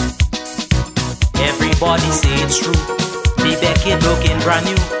 Everybody say it's true. The Becky looking brand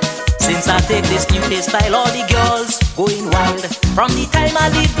new. Since I take this new hairstyle, all the girls going wild. From the time I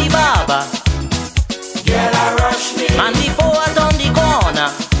leave the barber, girl, I rush me. Man before I turn the corner,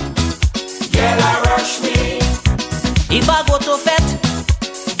 girl, I rush me. If I go to fete,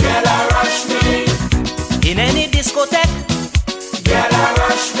 girl, I rush me. In any discotheque, girl, I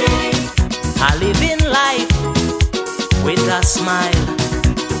rush me. I live in life with a smile.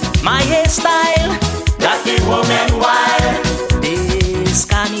 My hairstyle got the woman wild. This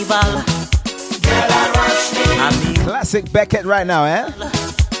carnival, girl, I rush me. I mean, classic Beckett right now, eh?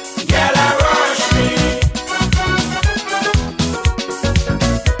 Girl, I rush me.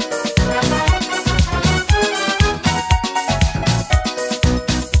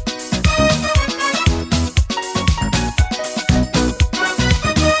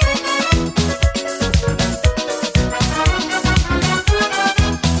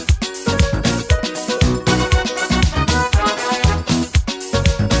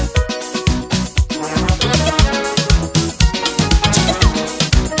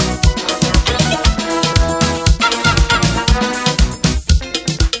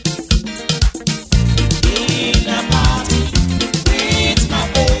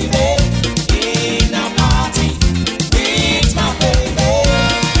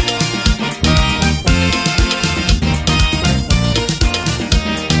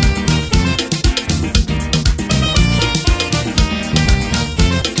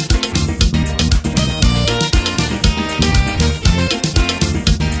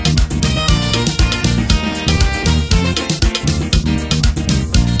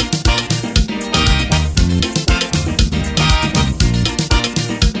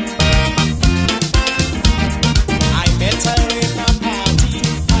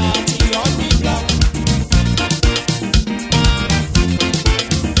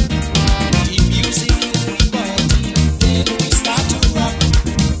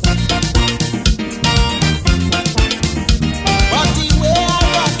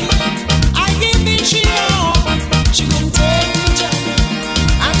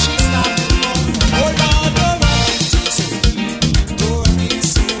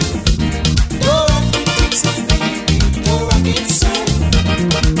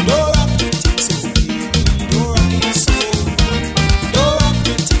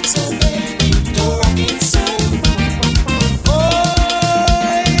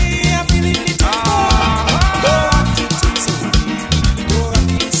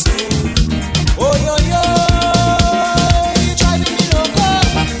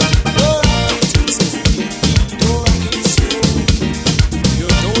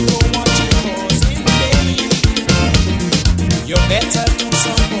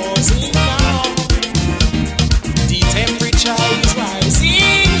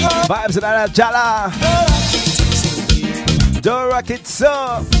 to that Jala. Don't rock it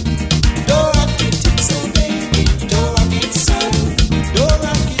so. Don't rock it so, baby. Don't rock it so. Don't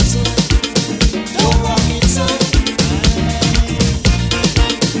rock it so. Don't rock it so.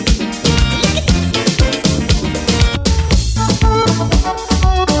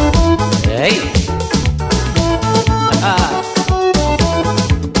 Hey.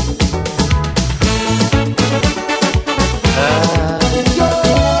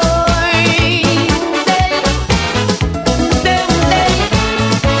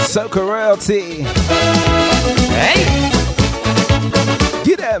 Soca royalty. Hey.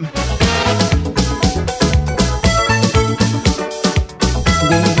 Get them.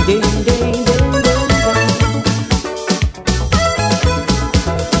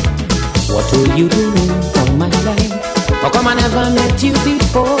 What will you do for my life? How come I never met you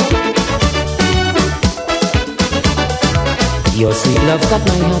before? Your sweet love cut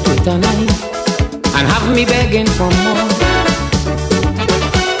my heart with a knife and have me begging for more.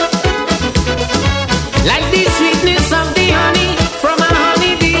 Like the sweetness of the honey from a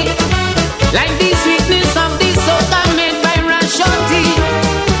honeybee, like the sweetness of the soca made by Rashoti.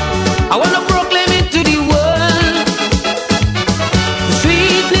 I wanna proclaim it to the world. The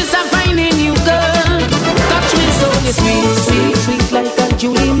sweetness I find in you, girl. Touch me so you're sweet, sweet, sweet like a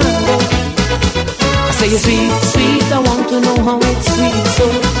Julie mango. I say you're sweet, sweet. I want to know how it's sweet, so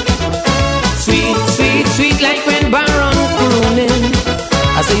sweet, sweet, sweet like when Baron crooning.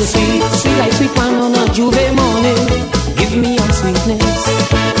 I say you're sweet, sweet like sweet wine on a Juve morning. Give me your sweetness.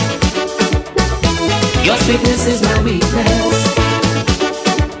 Your sweetness is my weakness.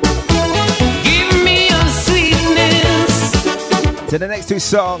 Give me your sweetness. To the next two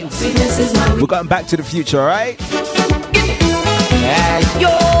songs, we're going Back to the Future, alright? Yeah, yo.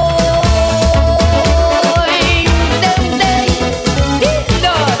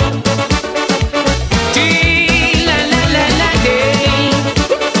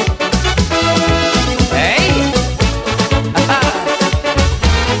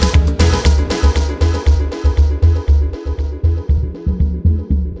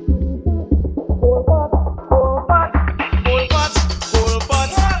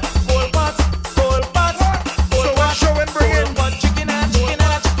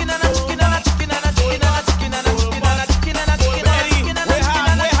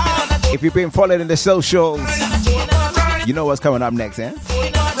 If you've been following the socials, you know what's coming up next, eh?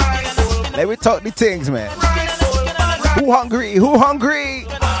 Let me talk the things, man. Who hungry? Who hungry?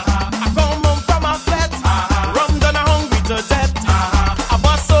 I come home from a fete, rum done hungry to death. I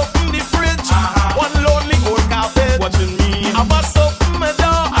bust open the fridge, one lonely old carpet watching me. I bust open my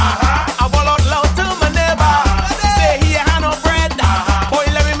door, I ball out loud to my neighbor. Say he had no bread, boy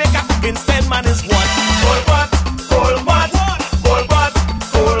let me make a cook instead, man is what? Cold pot, cold pot, cold pot,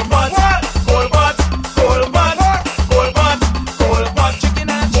 cold pot, cold pot, cold pot, cold pot, cold pot, chicken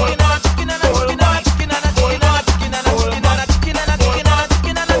and chicken and chicken and chicken and chicken and chicken and chicken and chicken and chicken and chicken and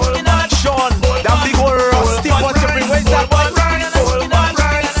chicken and chicken and Sean, that big old rusty pot to bring where's that pot?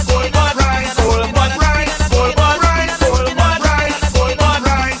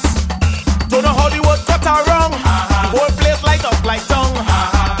 Don't know how the word cut around. The whole place light up like tongue.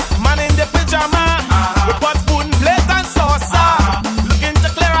 Man in the pajama, with pot, spoon, plate and saucer, looking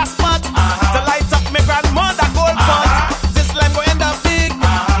to clear a spot to light up my grandmother gold pot. This life go end up big.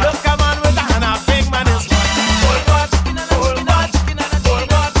 Look a man with a hand of big man is gold pot, gold pot, gold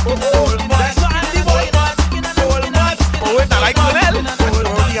pot, gold pot. That's not Andy boy, gold pot. Oh wait, I like Manel.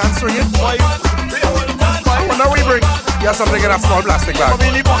 The answer is boy. What do we bring? You have something in a small plastic bag. Come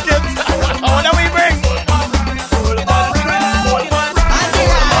in the pocket. What do we bring?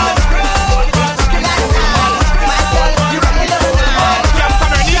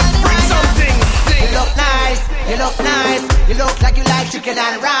 You look nice, you look nice, you look like you like chicken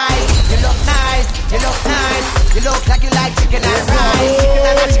and rice. You look nice, you look nice, you look like you like chicken and rice.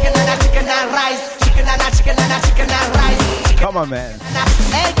 Chicken and a chicken and rice. Chicken and a chicken and a chicken and rice. Come on, man.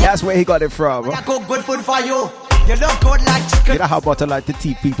 That's where he got it from. I cook good food for you. You look good like chicken. You know how about I like to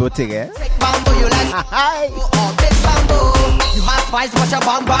teach people thing, eh? Bamboo, you like big bamboo. You have spice, but your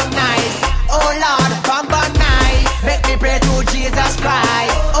bum bum nice. Oh Lord, bum bum nice. Make me pray to Jesus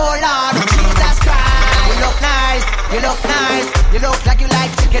Christ. Oh Lord, Jesus Christ. You look nice, you look nice. You look like you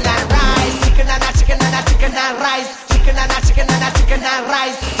like chicken and rice. Chicken and a chicken and a chicken and rice. Chicken and a chicken and a chicken and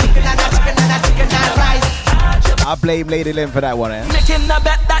rice. Chicken and a chicken and a chicken and rice. I blame Lady Lynn for that one, eh? Making a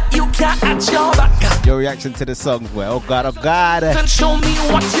bet that you can't at your back. Your reaction to the songs were, oh God, oh God. Then show me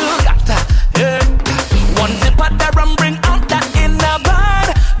what you got. Yeah. One zip at the rum, bring out that in the bar.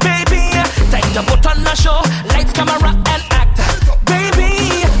 Baby, time to put on a show. Lights, camera, and act.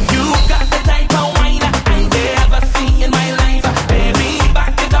 Baby, you got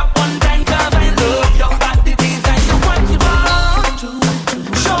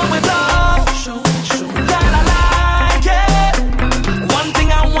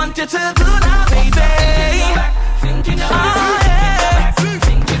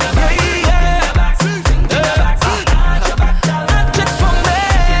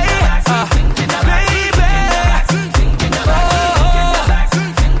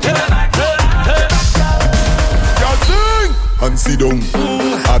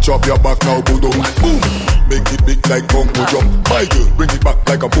up your back now, boom, boom. Make it big like Congo drum. My girl, bring it back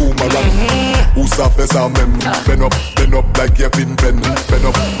like a boomerang. Who surface a mem? Bend up like you been bend.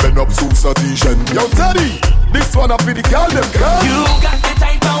 Bend up, Susatishan. Yo, Teddy, this one up for the girl, them girl. You got the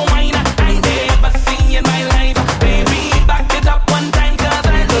type of wine I never seen in my life. Baby, back it up one time, cause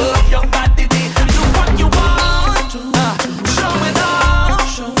I love your body. Do what you want, show it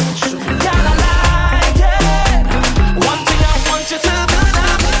off. Girl, I like it. One thing I want you to do.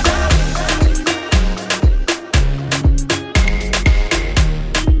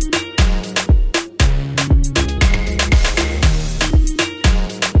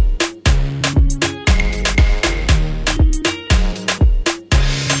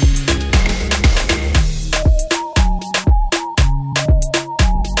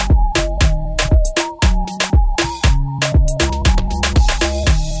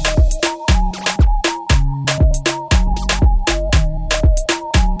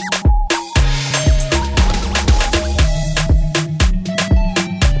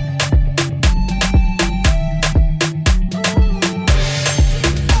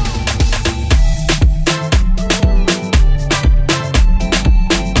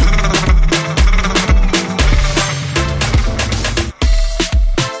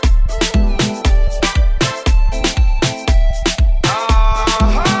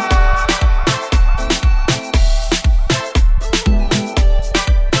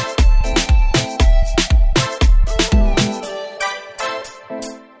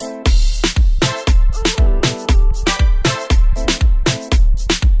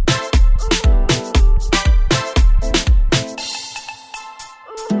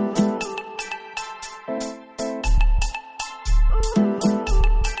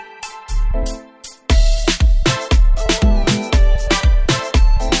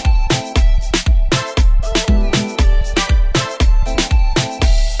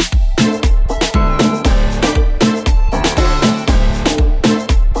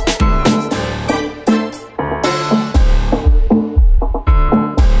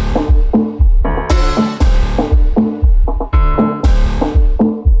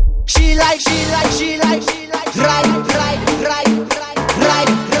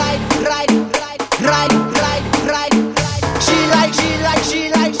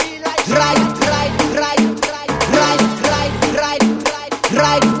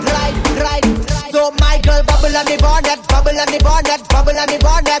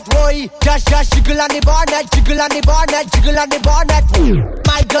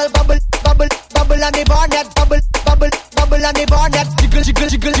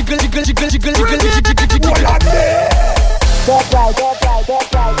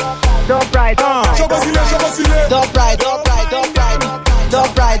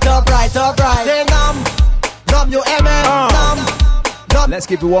 Let's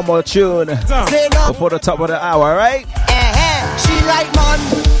give you one more tune before the top of the hour, right? She like man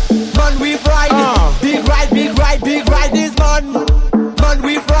we ride. Big ride this man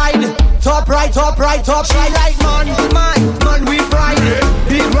we ride. Top right. She like man we ride.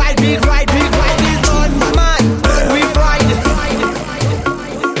 Big ride this man we ride.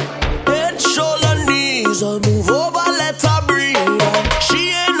 Head, shoulder, knees, I'll move over, let her breathe.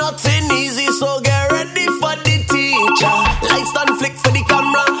 She ain't nothing easy, so get ready for the teacher. Lights stand flick for the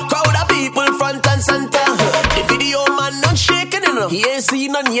camera, crowd of people front and center. The video man not shaking enough, he ain't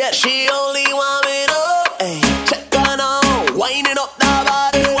seen none yet. She only want me to, hey, check her now, winding up that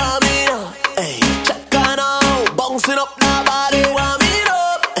body, want me to, hey, check her now, bouncing up that body, want me to,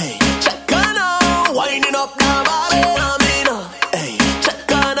 hey, check her now, winding up that body, want me to, hey, check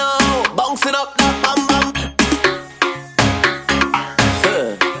her now, bouncing up that bam bam.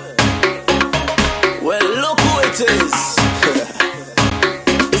 Well, look who it is.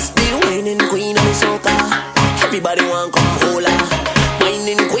 It's the whining queen of the soca. Everybody want come hold her.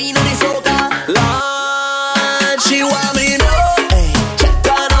 Whining queen of the soca. Lord, she want me know. Hey, check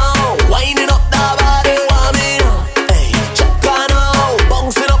her now, winding up that body, want me know. Hey, check her now,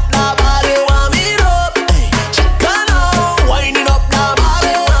 bouncing up that body, want me know. Hey, check her now, winding up that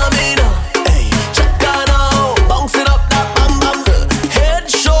body, want me know. Hey, check her now, bouncing up that bam bam. Head,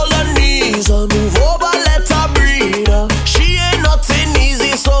 shoulder, knees, I'll move over, let her breathe. She ain't nothing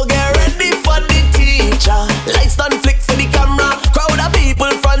easy, so get ready for the teacher. Lights done flick for the camera, crowd of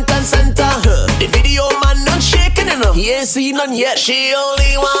people front and center. The video man not shaking enough, he ain't seen none yet. She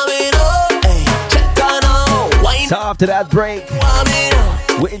only want me to, hey, check her now, wind So after that break, want me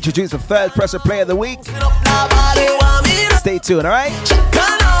now. we introduce the third pressure player of the week. Up that body, want me now. Stay tuned, alright? Check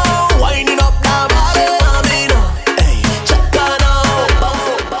her now, winding up that body, want me now. Hey, check her now, bounce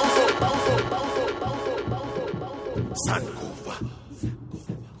up.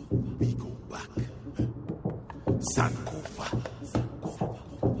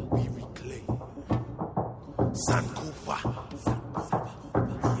 Sankofa,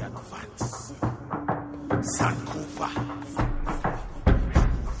 we advance. Sankofa,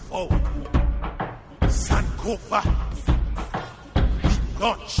 forward. Sankofa, we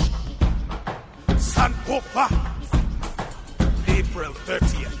launch. Sankofa, April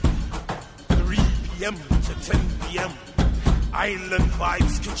 30th, 3 p.m. to 10 p.m. Island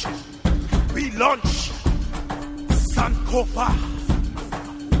Vibes Kitchen. We launch Sankofa.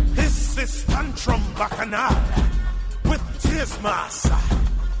 This is Tantrum Bacchanal with Tears Master.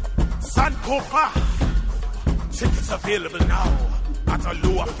 Sankofa. Tickets available now at a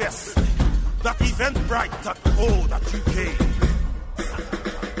lower fest. That eventbrite.co.uk.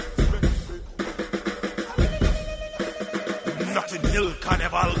 Notting Hill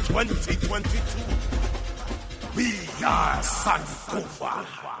Carnival 2022. We are Sankofa.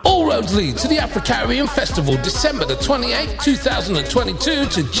 All roads lead to the Afro-Caribbean Festival, December the 28th, 2022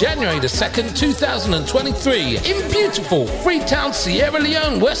 to January the 2nd, 2023 in beautiful Freetown, Sierra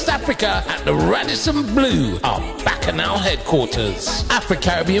Leone, West Africa at the Radisson Blu, our Bacchanal headquarters.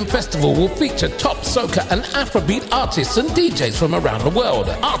 Afro-Caribbean Festival will feature top soca and Afrobeat artists and DJs from around the world.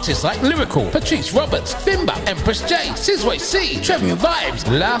 Artists like Lyrical, Patrice Roberts, Bimba, Empress J, Sizwe C, Trevin Vibes,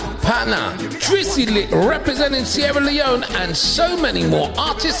 La Pana, Trissy Lick representing Sierra Leone and so many more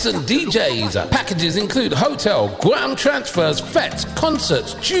artists and DJs. Packages include hotel, ground transfers, fetes,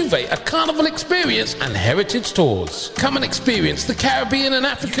 concerts, Juve, a carnival experience and heritage tours. Come and experience the Caribbean and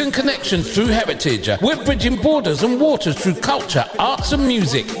African connection through heritage. We're bridging borders and waters through culture, arts and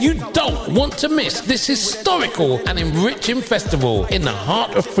music. You don't want to miss this historical and enriching festival in the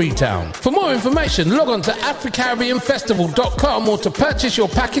heart of Freetown. For more information, log on to africaribbeanfestival.com or to purchase your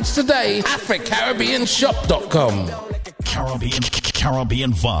package today, africaribbeanshop.com.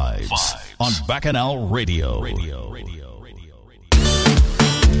 Caribbean Vibes on Bacchanal Radio.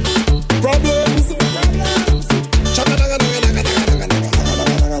 Problems.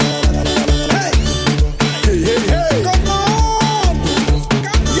 Hey, hey, hey. Come on.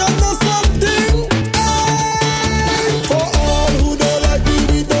 You know something? Hey. For all who don't like me,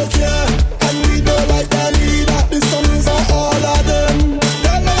 we don't care. And we don't like Anita. This song is for all of them.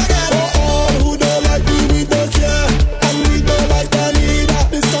 For all who don't like me, we don't care. And we don't like Anita.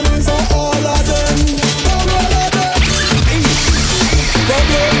 This song is for all of them. For all of them.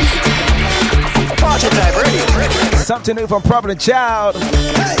 Problems. Something new from Provident Child.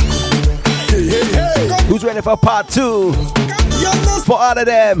 Who's ready for part 2? For all of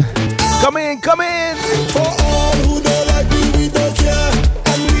them. Come in, come in. For all who don't like me, we don't care.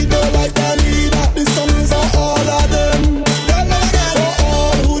 And we don't like Anita. This song is for all of them. For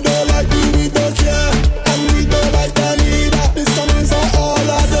all who don't like me, we don't care. And we don't like Anita. This song is for all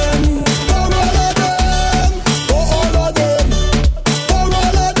of them. For all of them. For all of them. For all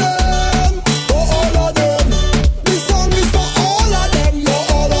of them. For all of them. This song is for all of them. For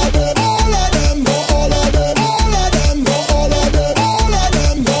all of them. All of them. For all of them. All of them. For all of them. All of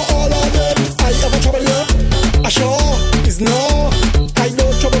them. For all of them. I ever trouble you? I sure is no. I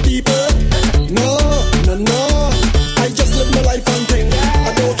don't trouble people. No, no, no. I just live my life and think.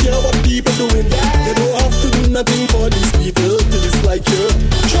 I don't care what people doing. You don't have to do nothing for these people till it's like you.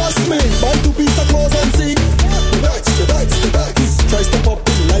 Trust me, buy 2 pieces of clothes and see. The bags. Try step up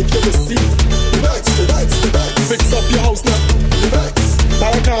in life, you will see. The bags. Fix up your house now. The bags.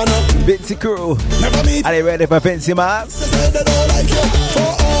 Maracana. Vincy Crew. Never meet. Are they ready for Vincy Mars? They don't like you.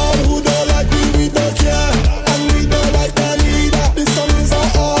 For all who don't like me, we don't care. And we don't like Anita. This song is for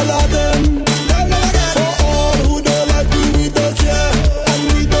all of them. For all who don't like me, we don't care. And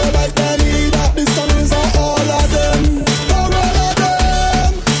we don't like Anita. This song is for all of them. For all of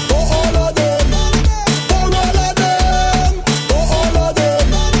them. For all of them. For all of them. For all of them.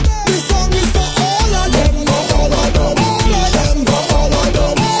 This song is for all of them. For all of them. All of them. For all of them.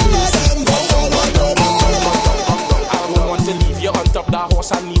 All of them. For all of them. I don't want to leave you on top of the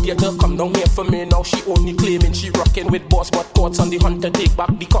horse. I need you to come down here for me now. She only claiming she rocking with boss, but thoughts on the hunt to take back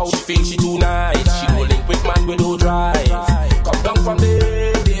the cow. She feels she too nice. She go link with man with no drive. Come down from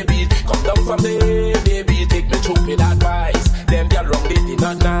there, baby. Come down from there, baby. Take me through with advice. Them girl wrong, they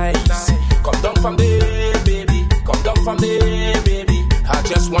not nice. Come down from there, baby. Come down from there, baby. I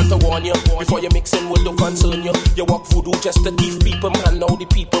just want to warn you before you mix in with the concern you. You walk voodoo just to thief people, man. Now the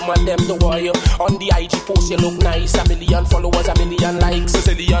people, man, them the warrior. On the IG post, you look nice. 1 million followers, 1 million likes. A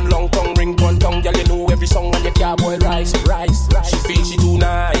zillion long tongue, ring one tongue. Girl, you know every song on your car, boy, rise. She feels she too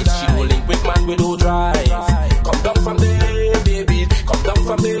nice. She go link with man with no drive. Come down from there, baby. Come down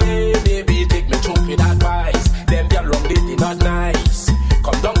from there, baby. Take me through with advice. Them girl wrong, they not nice.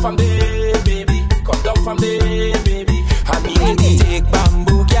 Come down from there, baby. Come down from there, baby. I need you to take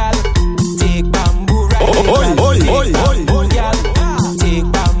bamboo, girl. Take bamboo right.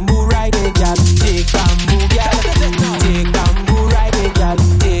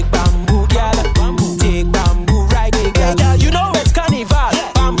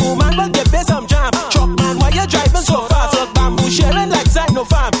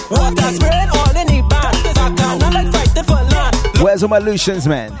 Shouts to my Lucians,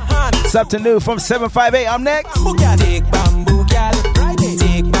 man. Something new from 758. I'm next. Take bamboo, gal.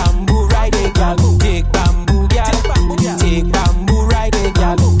 Take bamboo, ride it, gal. Take bamboo, gal. Take bamboo, ride it,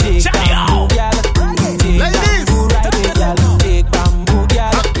 gal. Take bamboo, gal. Take bamboo, ride it, gal. Take bamboo,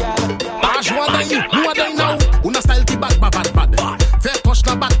 gal. Marche, what are you now? Una style qui bat, bad. Fais poche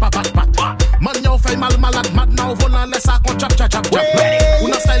la bat. Man, yo, fait mal, malade, mad now, volant, laisse ça qu'on chap.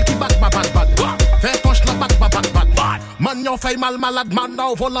 Una style qui bat. Fais poche la bat. Man, yo, fait mal, malade, man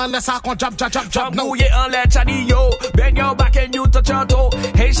now, volant, laisse ça qu'on jab now. Mouillé en lait, chadi yo. Bend your back and you touch your toe.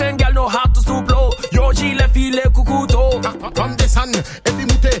 Haitian gal know how to stoop low. Yo, gilet filet coucouto. Comme des sannes, et puis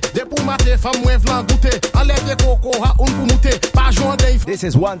mouté. Des pour mater, femme ouin vlan goûter. Enlève des coco, ha, un pour mouter. Pas joint d'un. This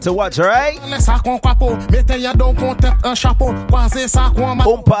is one to watch, alright? Laisse ça qu'on capo. Mettez y'a donc qu'on tête un chapeau. Croisez ça qu'on ma.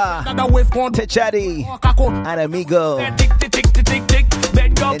 Umpa, Techadi, and Amigo.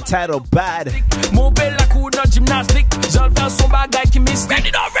 Entitled Bad. Move la cour dans gymnastique. J'en fais son bagay qui mystique. Ready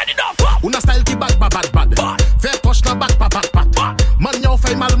up. Una style qui bat. Fais poche la bat. Man, yo,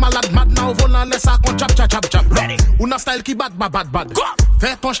 fait mal, malade, mad now, volant, laisse ça qu'on chap. Ready. Una style qui bat.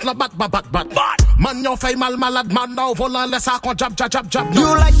 Fais poche la bat. Man, yo, fait mal, malade, mad now, volant, laisse ça qu'on jab.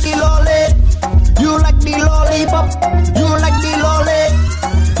 You like the lolly, you like the lollipop, you like the lolly,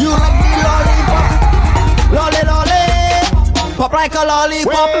 you like the lollipop, lolly, pop like a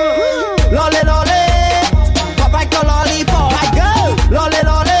lollipop, lolly, pop like a lollipop, my girl, lolly,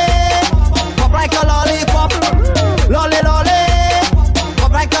 pop like a lollipop, lolly,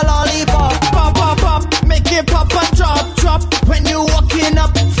 pop like a lollipop, pop, make it pop and drop, when you walking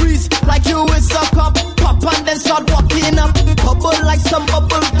up, freeze like you is a cup, pop and then start walking up, bubble like some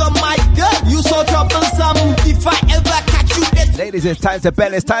bubble gum, my girl, you so troublesome, if I ever catch you dead. Ladies, it's time to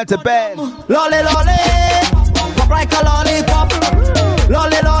bend, Lolly, pop like a lollipop,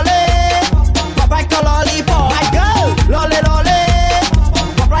 lolly, pop like a lollipop, my girl, lolly,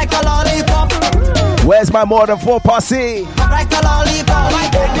 pop like a lollipop. Where's my more than 4 posse? Pop like a lollipop, my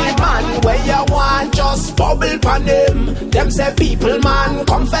girl. Any man where you want, just bubble pan them. Them say people man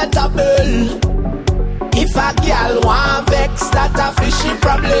comfortable. If a girl want vex, that a fishy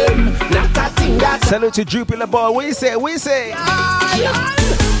problem. Not a thing that. Salute to Droopy the boy. What you say?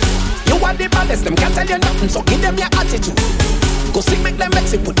 You want the baddest, them can't tell you nothing, so give them your attitude. Go see, make them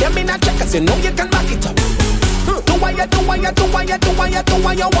vex it, put them in a check, cause you know you can back it up. Do what you want. Do what you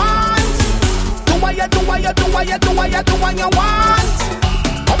want.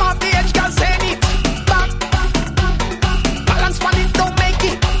 Come off the edge, girl, send it back. Balance on it, don't make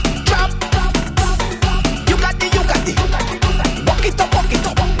it drop. You got it. Walk it up.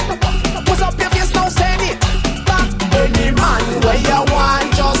 Put up your face, now send it back. Any man where you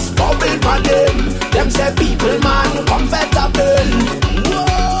want, just bubble for them. Them say people man comfortable.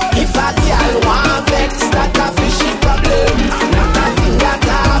 If a girl want vex, that a fishy problem. Not a thing that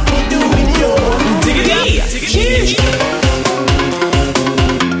have to do with you. Dig it up.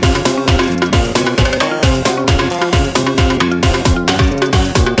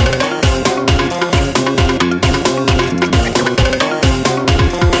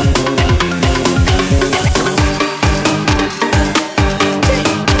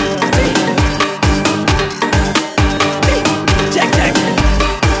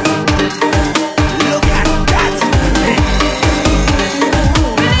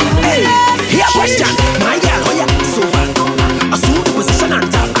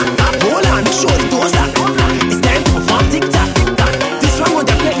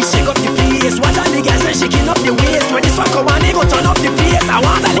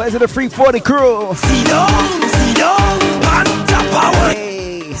 Where's the 340 crew? Sit down, panta power.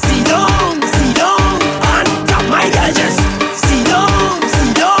 Hey. Sit down, panta. My girl just sit down,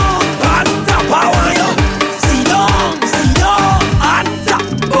 panta power. Sit down, panta.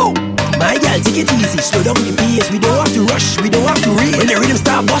 Boom. My girl, take it easy, slow down the pace. We don't have to rush, we don't have to race. When the rhythm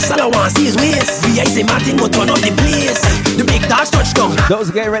start bust, all I want to see his waist. We ain't say Martin, go turn up the place. The big dogs touchdown. Those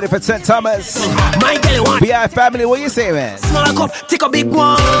are getting ready for St. Thomas. My girl, want BI family, what you say, man? small cup, take a big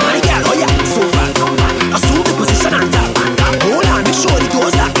one. My girl, oh yeah, so far. Assume the position on top. Hold on, make sure it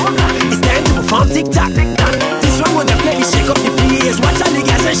goes up. It's time to perform tic-tac. This one will definitely shake up the place. Watch all the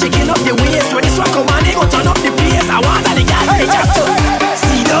guys are shaking up the waist. When this one come on, they go turn up the place. I want all the guys to jump to.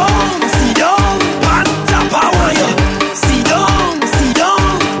 Sit down, panta power, yo. Sit down,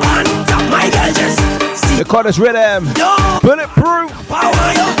 panta. My girl, just sit The chorus rhythm. Bulletproof.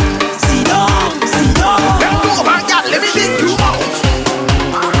 power, yo. Sit down. Oh my God, let me dig you out.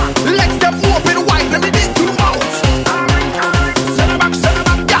 Let them open wide, let me dig you out. Send back,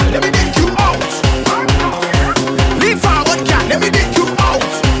 yeah, let me dig you out. Lean forward, yeah, let me dig you out.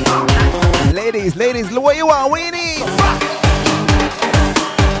 Ladies, what you want? What you need?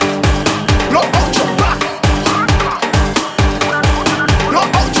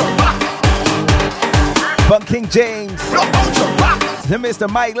 From King James to Mr.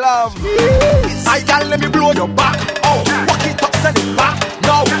 Mike Love. I can let me blow your back. Oh, walk it up, send it back.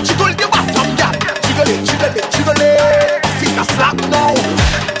 No, jiggle the bottom, girl. Jiggle it, jiggle it, jiggle it. Finger slap now.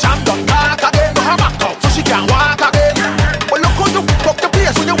 Jam done back again. No her back out, so she can't walk again. But look how you walk up the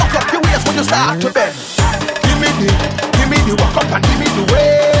place when you walk up your waist when you start to bend. Give me the walk up and give me the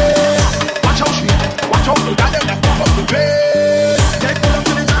way. Watch how she, watch how the girl them walk up the place. Then pull up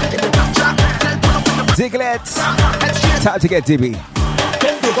to the ground in the back track. Then pull up to the Diglets, time to get dibby. let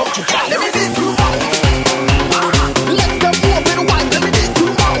me dig you out. Let's go over the wine. Let me dig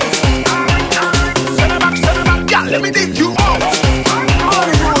you out. Send it back, girl. Let me dig you out.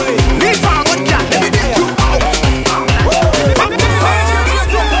 Lean forward, girl. Let me dig you out.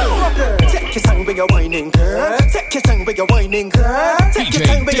 Take your time when you're whining, girl. Take your time when you're whining, girl. Take your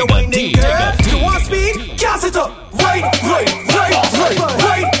time when you're whining, girl. You want speed? Gas it up. Right.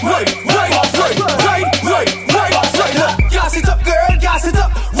 Gas it up, girl. Gas it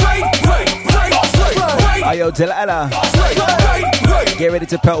up. Right. Ayo, Delilah. Get ready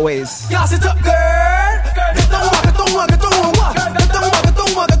to pelt ways. Gas it up, girl.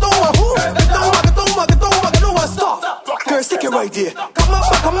 Stop. Girl, stick it right there. Come up,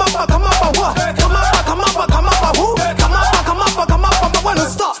 what? Come up, I wanna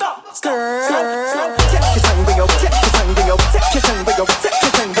stop. Girl,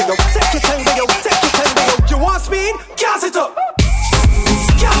 take your time, take your time. You want speed? Gas it up.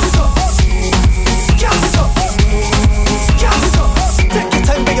 Gas it up. Take your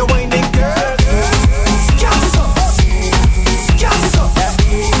time when you're whining, girl. Gas it up.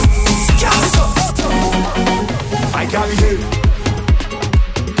 I can behave.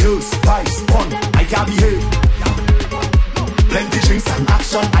 Girls, spice, fun. I can behave. Plenty drinks and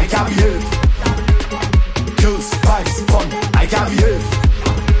action. I can behave. Girls, spice, fun. I can behave.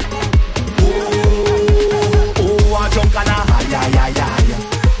 Oh, I jump and a high.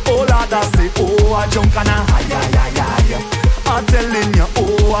 Oh, Lord, I say, oh, I jump and a high. I'm telling you,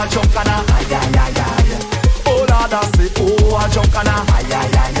 oh, I jump and a high. Oh, Lord, I say, oh, I jump and a high.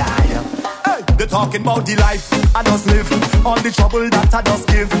 They're talking about the life I just live, all the trouble that I just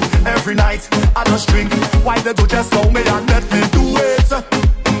give. Every night I just drink. Why they do just know me and let me do it?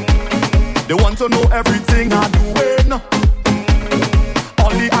 They want to know everything I'm doing.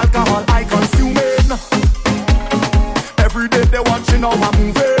 All the alcohol I consuming. Every day they watching how I'm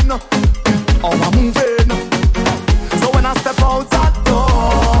moving. So when I step out that door,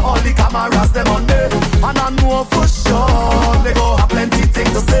 all the cameras them on me, and I know for sure they go have plenty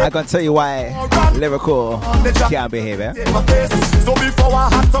things to say. I can tell you why lyrical can't behave, eh? So before I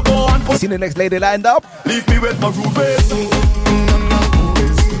have to go and see the next lady lined up. Leave me with my rude ways.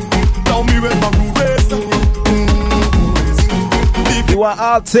 Down me with my rude ways. You are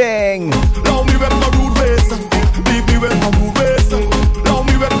outing. Down me with my rude ways. Leave me with my rude ways. Down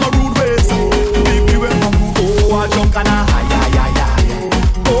me with my rude ways. Leave me with my rude ways. Oh, I jump and a high.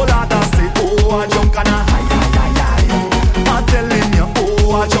 Oh, Lord, I say, oh, I jump and a high. I'm telling you,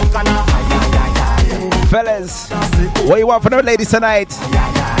 oh, I jump and a high. Fellas, what you want for the ladies tonight?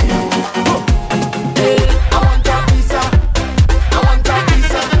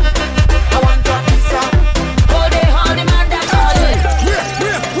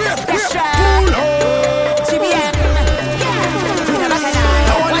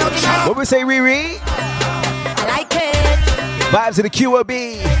 What we say, Riri? I like it. Vibes to the QOB.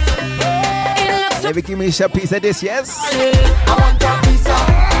 Maybe give me a piece of this, yes? I want that pizza.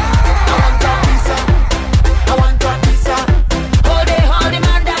 Hold it,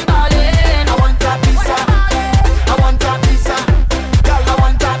 man, that ballin'. I want that pizza. Girl, I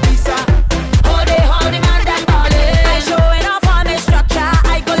want that pizza. Hold it, man, that ballin'. I'm showing off on the structure.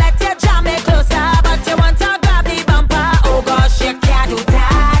 I go let you jam it closer, but you want to grab the bumper. Oh gosh, you can't do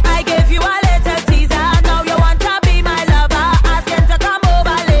that. I gave you a little teaser. Now you want to be my lover. Asking to come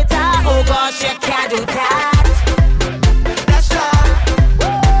over later. Oh gosh, you can't do that.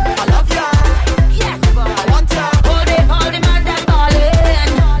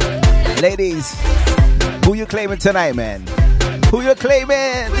 Ladies, who you claiming tonight, man? Who you claiming?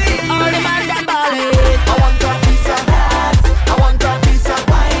 All the man that ballin'. I want that piece of that. I want that piece of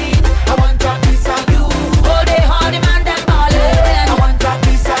wine. I want that piece of you. All the man that ballin'. I want that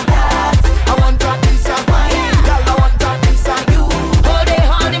piece of that. I want that piece of wine. Girl, I want that piece of you.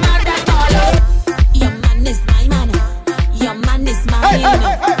 All the man that ballin'. Your man is my man. Your man is mine.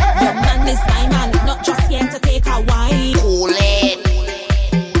 Your man is my man. Not just here to take a wine. Cool it.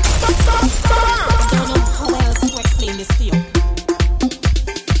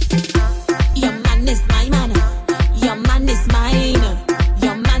 Your man is my man.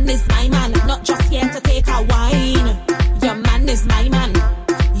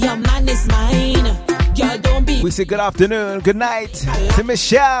 say good afternoon, good night to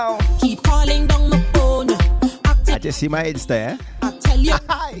Michelle. Keep calling down my phone. I just see my Insta, eh? I tell you,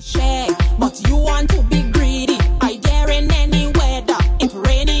 share, but you want to be greedy. I dare in any weather, it's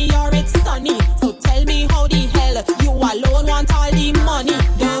rainy or it's sunny. So tell me how the hell you alone want all the money.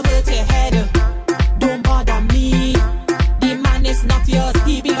 Don't hurt your head, don't bother me. The man is not yours,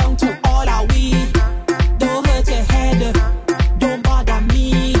 he belong to all our we. Don't hurt your head, don't bother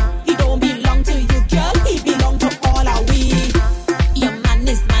me. He don't belong to you, girl, he belong to all our we. Your man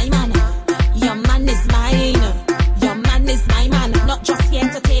is my man, your man is mine. Your man is my man, not just here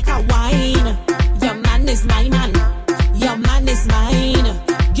to take a wine. Your man is my man, your man is mine.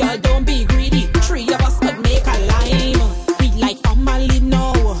 Girl, don't be greedy, three of us could make a line. We like family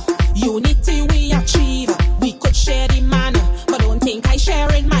now, unity we achieve. We could share the man, but don't think I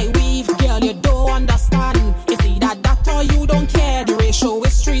share in my weave. Girl, you don't understand, it's either that or you don't care. The ratio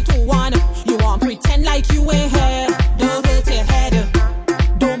is 3-1, you want pretend like you ain't here. Don't hurt your head,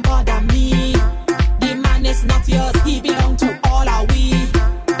 don't bother me. The man is not yours, he belong to all our we.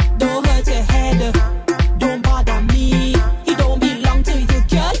 Don't hurt your head, don't bother me. He don't belong to you,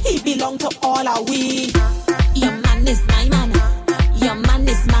 girl, he belong to all our we. Your man is my man, your man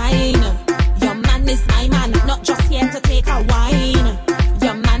is mine. Your man is my man, not just here to take a wine.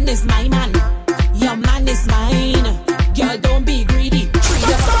 Your man is my man, your man is mine. Girl, don't be greedy, three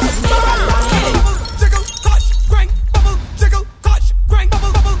of us could make a line. Jiggle, touch, bang, bubble, jiggle, touch, bang,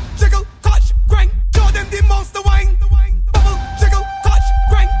 bubble, bubble, jiggle, touch, bang. Show them the monster wine. Bubble, jiggle, touch,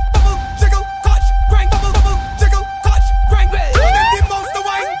 bang, bubble, jiggle, touch, bang, bubble, bubble, jiggle, touch, bang. Show them the monster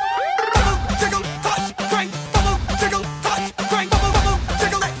wine. Bubble, jiggle, touch, bang, bubble, jiggle, touch, bang, bubble, bubble,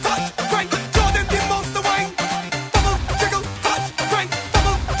 jiggle, touch, bang. Show them the monster wine. Bubble, jiggle, touch, bang,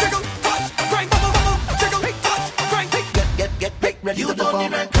 bubble, jiggle, touch, bang, bubble, bubble, jiggle, touch, bang. Get ready to don't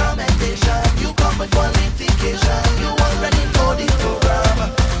need recommendation. You come with qualification. You already know the program.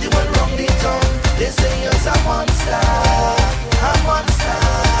 You will run the town. They say you're a monster. A monster.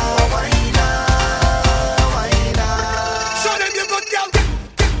 Why now? Why now? Show them you good girl.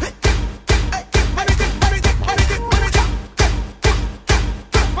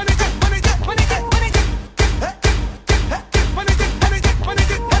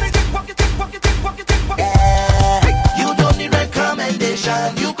 You don't need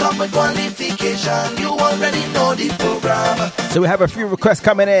recommendation. You come with qualification. You already know the program. So we have a few requests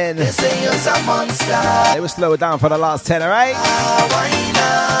coming in. They say you're a monster. They will slow it down for the last 10, alright?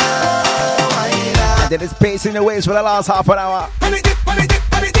 And then it's pacing the waves for the last half an hour.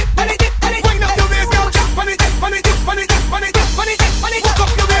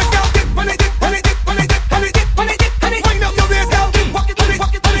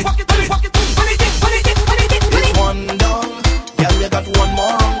 It's one down. Yeah, we got one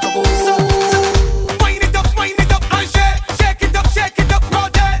more round to go. Wind it up and shake it up, now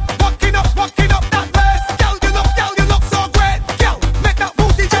there. Walking up that waist. Girl, you look so great. Girl, make that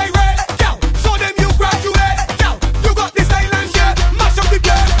booty gyrate. Girl, show them you graduate. Girl, you got this island, yeah. Mash up the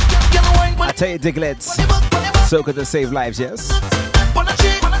game. I tell you, Diglets, so good to save lives, yes?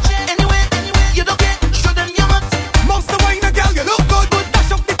 Monster wine, girl, you look good.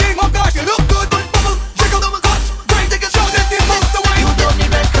 Mash up the thing, oh gosh, you look good. Bubble, jiggle, touch, bring, show them the monster wine. You don't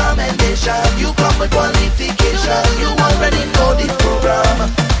need recommendation. You come with qualification. You already know the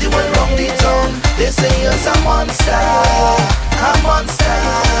program. They will run the town. They say you're a monster. A monster.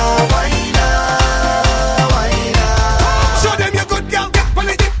 Why now? Why now? Show them you good, girl. Pon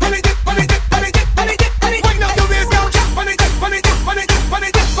it, wind up your waist, girl. Pon it, hook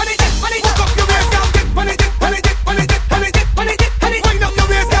up your waist, girl. Pon it, wind up your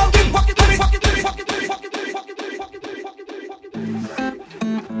waist, girl.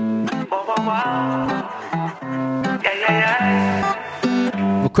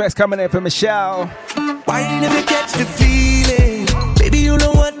 Request coming in for Michelle. Why you never catch the feeling? Baby, you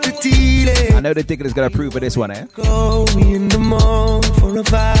know what the deal is. I know the Diglets gonna approve of this one, eh? Go in the mall for a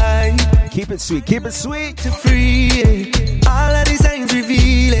vibe. Keep it sweet, keep it sweet. To free all of these signs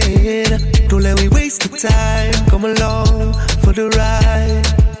revealing. Don't let me waste the time. Come along for the ride.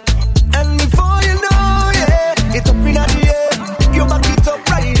 And before you know, yeah, it's up in the air. You back it up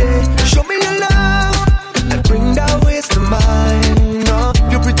right there. Show me your love and bring that waist to mine. No,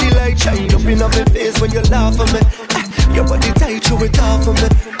 you're pretty like shine up in my face when you laugh at me. Your body tight, show it off for me.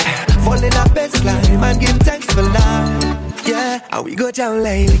 Fall in our best line and give thanks for life. Yeah, and we go down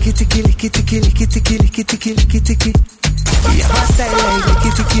like licky ticky, licky ticky, licky ticky, licky ticky, licky ticky. Yeah, my style like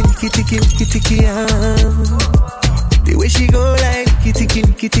licky ticky, licky ticky, licky ticky. The way she go like licky ticky.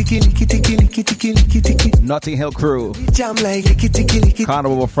 Notting Hill Crew. Jam like lickety lickety.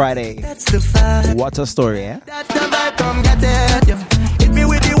 Carnival Friday. That's the vibe. What a story, eh? That's the vibe, come get it, yo. Hit me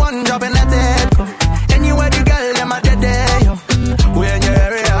with the one drop and let it go. Anywhere the girl, them a dead there, yo. When you're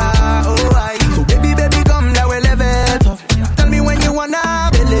area, oh, I. So baby, come, that will live it up. Tell me when you wanna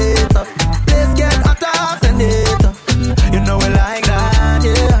build it up. Let's get hotter, send it up. You know we like that,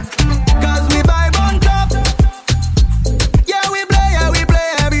 yeah. Cause we vibe on top. Yeah, we play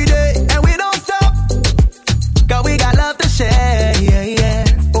every day. And we don't stop. Cause we got love to share, yeah, yeah.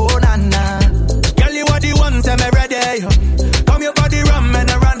 Oh, nah, nah. Girl, you are the one, tell me ready, yo. Come your body rum and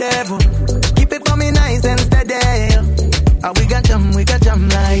a rendezvous. Keep it for me nice and steady, yo. And we got jam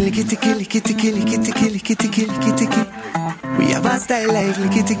like lickety killy, kitty killy, kitty killy, kitty killy, kitty killy. We have a style like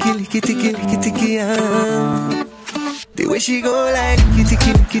lickety killy, kitty killy, kitty killy, the way she go like kitty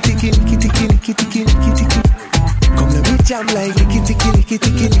killy, kitty killy, kitty killy, kitty killy, kitty killy. Come let me jam like kitty killy,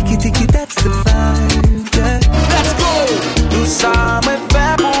 kitty killy, kitty killy. That's the vibe, yeah. Let's go. Tout ça me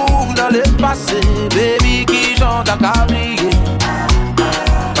fait pour dans le passé, baby qui chante à cablier,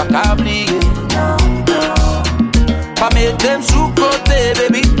 pas mettre sous côté,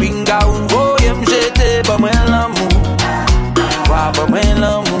 baby pinga ou voyez me jeter, pas moi l'amour, pas moi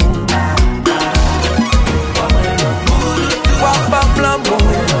l'amour, pas l'amour,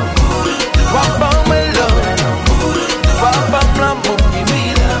 pas moi l'amour, pas l'amour,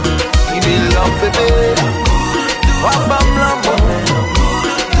 give me love, baby, pas l'amour,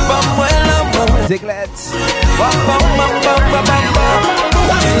 pas moi l'amour. Ziglets.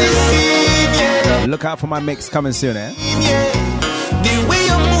 Look out for my mix coming soon, eh? The way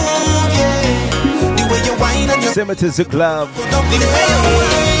you move, yeah. The way you whine and you Similar to Zouk Love. the way you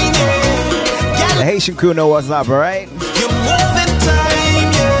whine, yeah. The Haitian crew know what's up, alright? You move in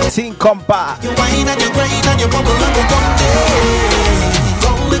time, yeah. Team Compa. You whine and you grind and you bubble and go down there.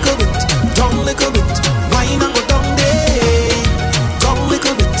 Down little bit, whine and go down there. Down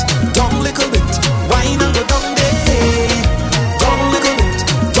little bit, whine and go down there. Down little bit,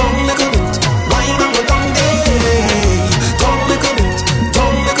 whine and go down there. Down little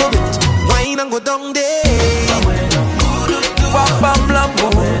bit, whine and go down there. Wabam lambo,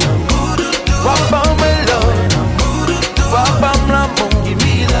 wabam love, wabam lambo, give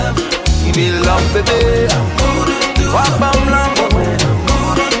me love, baby. Wabam lambo,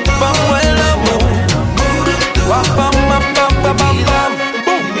 wabam lambo, wabam bam bam bam bam.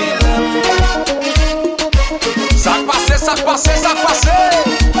 Sac passé.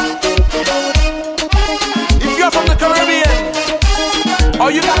 If you're from the Caribbean, or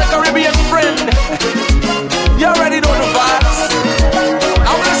you got a Caribbean friend, you already know the vibes.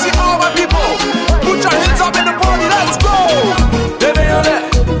 I wanna see all my people. Put your hands up in the party, let's go. Deme on that.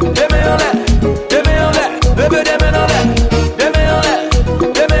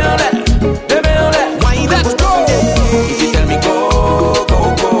 Let's go. If you tell me go,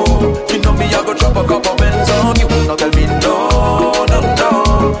 you know me, I go drop a couple bells on you. Now tell me no,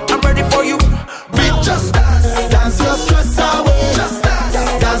 I'm ready for you. Be just dance your stress away. Just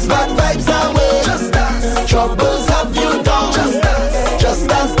dance bad vibes away. Just troubles have you down. Just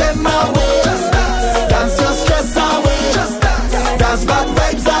dance them away. Dance your stress away. Dance bad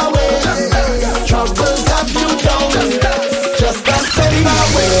vibes away. Troubles have you down. Just dance them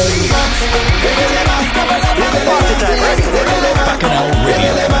away. Bacchanal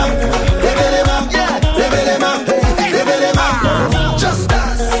Radio. Just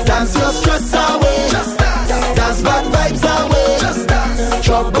dance your stress away. Dance bad vibes away.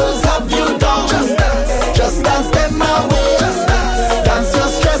 Troubles have you down. Just dance them away. Dance your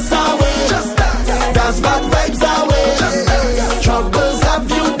stress away. Dance bad vibes away. Troubles have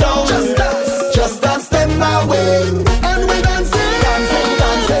you down. Just dance them away. And we dancing.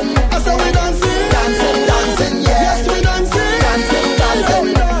 I saw we dancing. Dancing, yeah. Yes, we dancing. Dancing.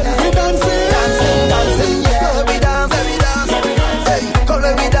 We dancing. Yeah. So we dance. Hey, come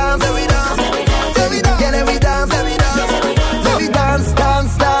let me dance. Yeah, let me dance. Let me dance.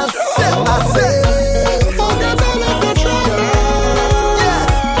 I say, forget all of your trouble. Yeah,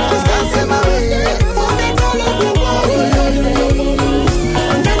 just dance in my way. Forget all of your worries.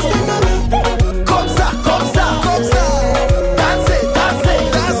 And dance in my way. Comme ça. Dance it.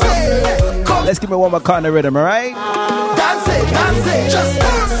 Let's give me one more corner rhythm, alright? Dance it. Just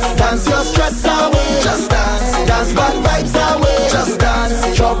dance your stress away. Just dance bad vibes away. Just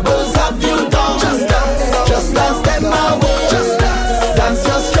dance, troubles have you down. Just dance them away. Dance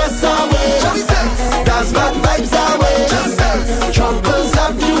your stress away. Dance bad vibes away. Troubles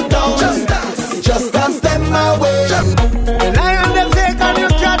have you down. Just dance them away. The lion them take and you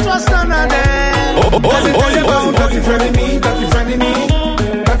can't trust none of them. Dirty friend of me.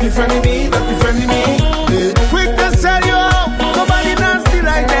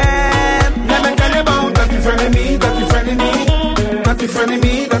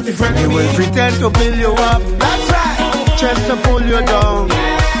 meant to build you up. That's right. Just to pull you down.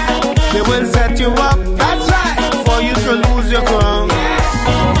 They will set you up. That's right. For you to lose your crown.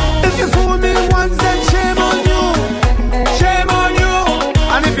 If you fool me once, then shame on you. Shame on you.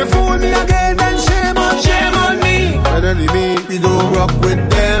 And if you fool me again, then shame on me. But enemy, we don't rock with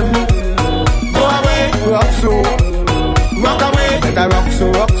them. Go away, rock so. Rock away, better rock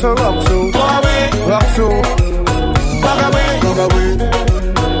so. Go away, rock so. Rock away, go away,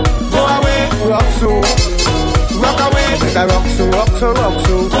 rock so. Rock away, better rock so.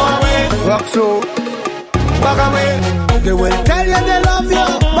 Go away, rock so. Rock away. They will tell you they love you,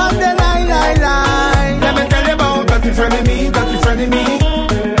 but they lie. Let me tell you about dirty friend of me.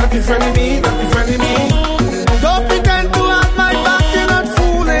 Don't pretend to have my back, you're not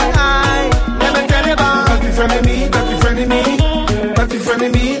fooling I. Let me tell you about dirty friend of me.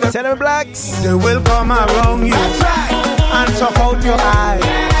 Tell them blacks. They will come around you. That's right. And suck out your eye.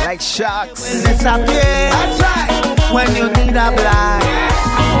 Like sharks. Will disappear. That's right. When you need a blind.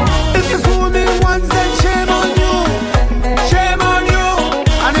 If you fool me once, then shame on you. Shame on you.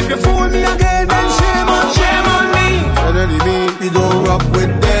 And if you fool me again, then shame on me. And enemy, we don't rock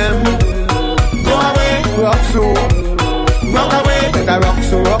with them. Go away, rock so. Rock away, better rock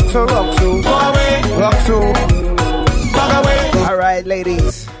so. Go away, rock so. Rock away. All right,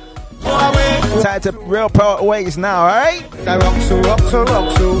 ladies. Go away. Time to real part ways now, all right? Rock so. Go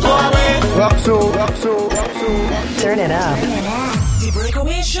away, rock so. Turn it up. The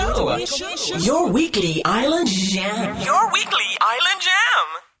Breakaway Show. Your weekly island jam.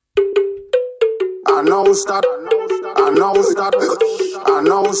 I know stop.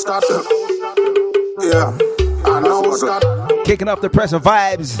 Yeah, I know stop. Kicking off the pressure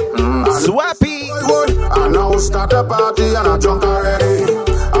vibes. Swappy. I know start the party and I drunk already.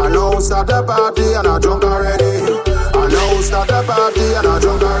 I know start the party and I drunk already. I know start the party and I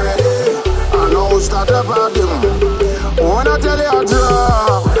drunk already. I know start the party. When I tell you I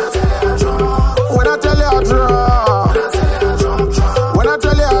drunk. When I tell you I drunk. When I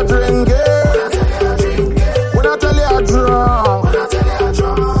tell you I drink it. When I tell you I drunk.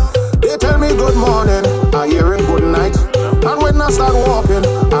 They tell me good morning, I hear him good night. And when I start walking,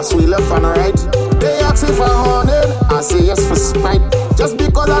 I swear left and right. They ask if I'm on it, I say yes for spite. Just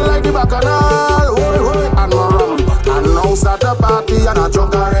because I like the bacchanal, and my rum. I know start the party and I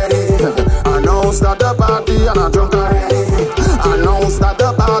drunk already. I know start the party and I drunk already. I know start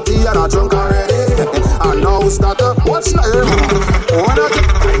the party and I drunk already. I know start the what's not when I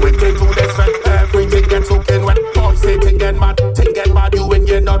went to this friend, everything gets soaking wet. Boys say thing get mad, you when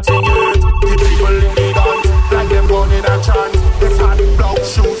you're not in it. The people in the dance, like them going in a trance. It's hot, blow,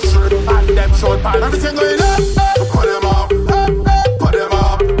 shoes, shirt, and them short pants. Everything going up, put them up, put them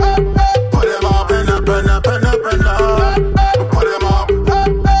up, put them up, and up, and up, and up, and up. Put them up,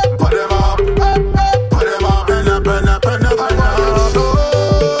 put them up, put them up, and up, and up, and up, and up.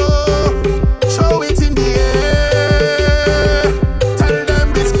 Show it in the air, tell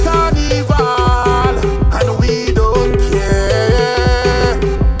them it's carnival, and we don't care.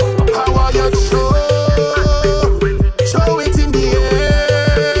 How are you show? Show it in the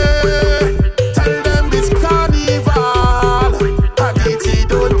air, tell them it's carnival, and they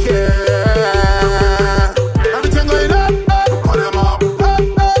don't care. Everything going up, put them up,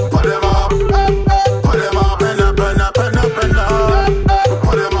 put them up, put them up, and up, and up, and up, and up.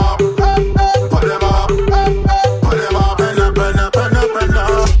 Put them up, put them up, put them up, and up, and up, and up, and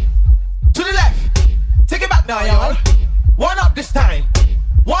up. To the left, take it back now, y'all. One up this time.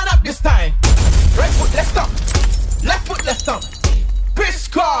 Right foot, let's stop. Left foot, let's stop.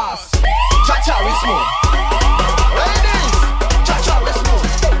 Crisscross. Cha-cha, we smooth. Ladies, cha-cha, we smooth.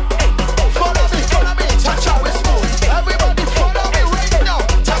 Follow me, cha-cha, we smooth. Everybody follow me right now.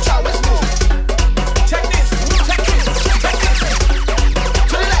 Cha-cha, we smooth. Check this.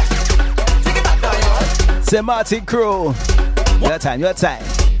 To the left, take it back now, y'all. St. Martin crew. Your time.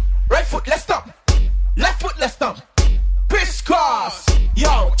 Right foot, let's stop. Left foot, let's stop. Crisscross.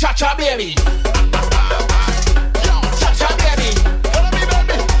 Yo, cha-cha, baby. Yo, cha-cha, baby. Follow me,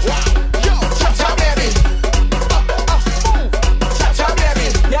 baby. Yo, cha-cha, baby. Cha-cha, baby.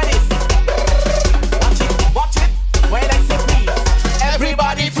 Hear this. Watch it. When I say freeze,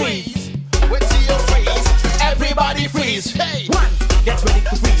 everybody freeze. When see you freeze, everybody freeze. Hey, 1, get ready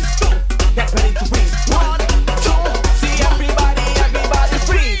to freeze. 2, get ready to freeze. 1, 2, see everybody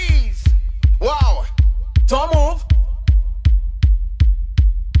freeze. Wow. Don't move.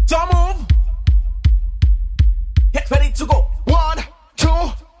 Get ready to go. 1, 2,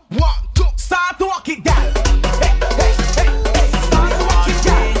 1, 2. Start to walk it down. Hey. Start to walk it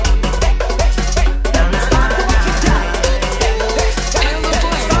down. Start to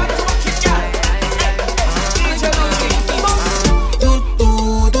walk it down.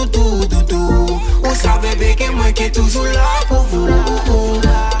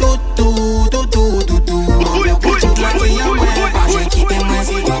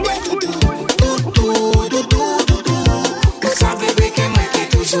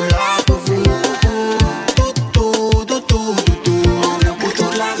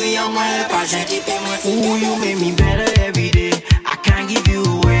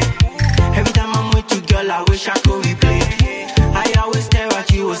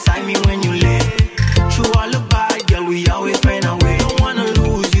 beside me when you lay. Through all the bad, girl, we always find a way. Don't wanna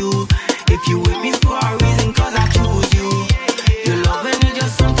lose you. If you with me for a reason, cause I choose you. Your loving is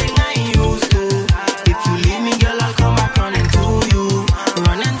just something I ain't used to. If you leave me, girl, I'll come back running to you.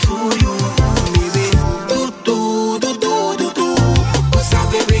 Running to you. Baby, do. Vous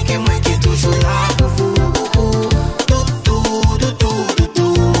savez, que moi qui est toujours là pour vous. Do.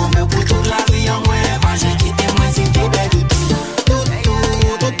 Mais pour toute la vie, en moi, pas j'ai quitté moi si t'es belle du tout.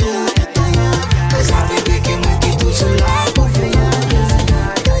 Vous savez, que moi qui est toujours là pour vous.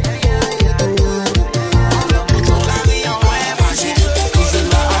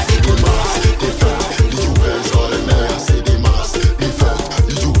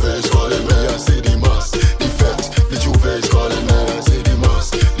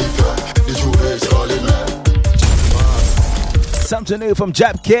 Something new from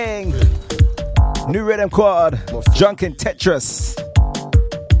Jap King. New rhythm called Drunken Tetris.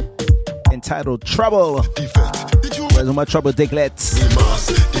 Entitled Trouble. Where's my trouble, Diglets?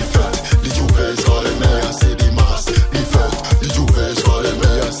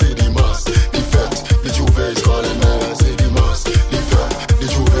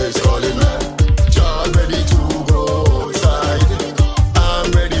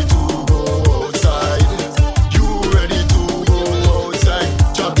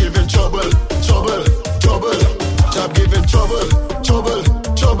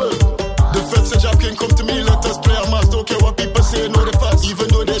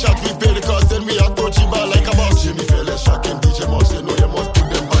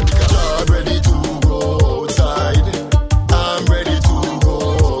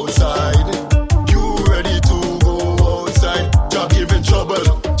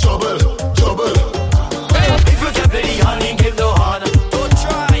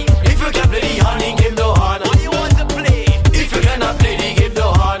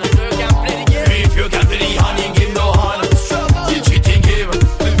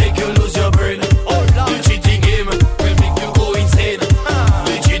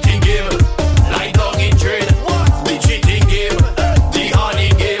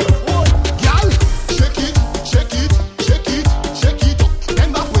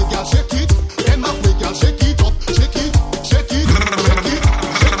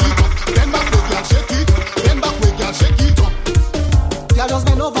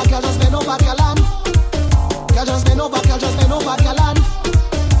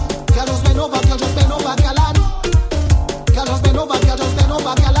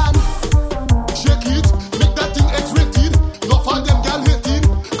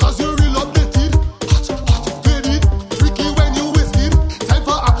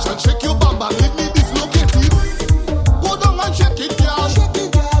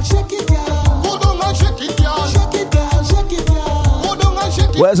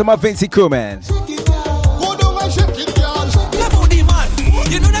 Where's my Vincy crew, man?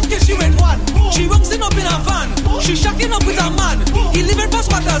 You know them kids she went one. She bouncing up in a van. She shacking up with a man. He living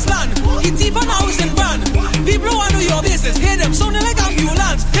past Waters land. He thief an house in van. People want to know your business. Hear them sounding like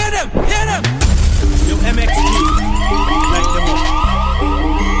ambulance. Hear them. Yo, MXG. Like them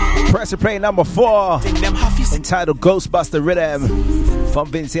up. Press to play number 4. Entitled Ghostbuster Rhythm from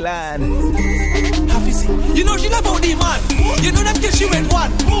Vincy Land. You know she left out the man. You know them kids she went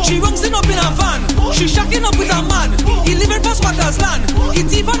one. She bouncing up in a van. She shacking up with a man. He living past Waters land. He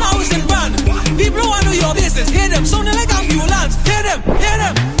thief an house in van. People want to know your business. Hear them sounding like ambulance. Hear them.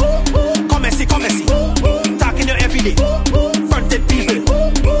 Come and see. Talking you every day. Fronted people.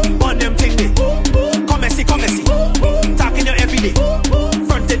 On them thing day. Come and see. Talking you every day.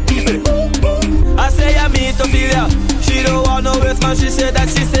 Fronted people. I say I meet Ophelia. She don't want no waste man. She said that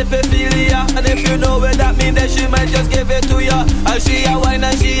she's sympathilia. And if you know what that mean, then she might just give it to ya. And she a wine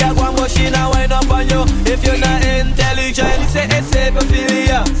and she a one, but she not wine up on you. If you're not intelligent, she say it's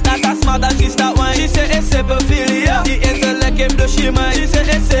sympathilia. Start as smart as she start wine. She say it's sympathilia. The intellect him do she mind. She say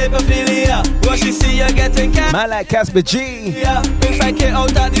it's sympathilia. When she see you getting cash, man like Casper G. Yeah, if I get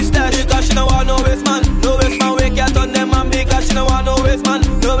out of the stash, because she don't want no waste man. No waste man wake ya turn them and because she don't want no waste man.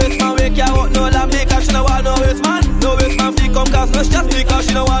 No waste man wake ya out no lamb because she don't want no waste man. No waste man fi come cause no stress because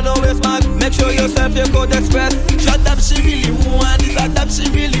she don't want no waste man. Make sure yourself you code express. Shut up she really want. Is that she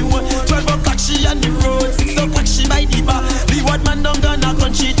really want. 12 o'clock she on the road. 6 o'clock she by the bar. The word man don't gonna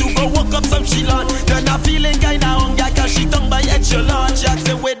country to go walk up some she lawn. Then I feeling kinda hungry cause she tongue by echelon. She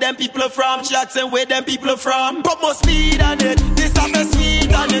asking where them people from. Put more speed on it. This have a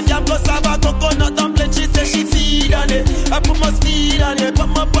sweet on it. Yam plus have a coconut dumpling. She say she feed on it. I put more speed on it. Put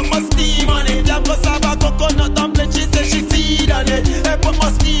more steam on it. Yam plus have a coconut dumpling. She say she feed on it. I put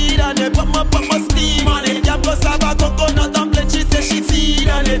more speed on it. Put more steam on it. Yam plus have a coconut dumpling. She say she feed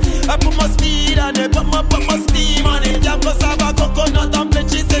on it. I put my speed on it, put my steam on it. Yeah, cause I have a coconut dumpling,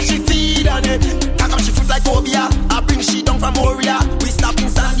 she say she feed on it. Cock up she foot like Obia, I bring she down from Moria. We stop in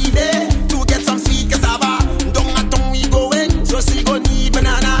Sandy Day to get some sweet cassava. Down a tongue we going, so she gon' need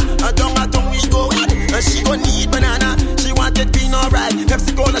banana. Down a tongue we going, and she gon' need banana. She wanted green alright,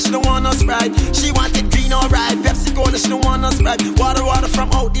 Pepsi Cola she don't want no Sprite. She wanted green alright, Pepsi Cola she don't want no Sprite. Water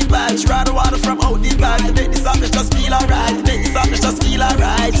from out the pipe, she rather water from out the pipe. Make the savage just feel alright, make the savage just feel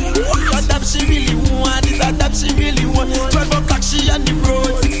alright. It's that she really want, it's that she really want. 12 o'clock she on the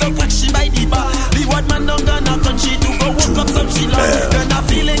road, 6 o'clock she by the bar. The word man don't gonna country to go woke up some she love. Then I'm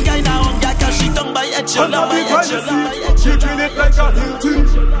feeling kinda hungry cause she tongue by echelon, by echelon. She drill it like a Hilti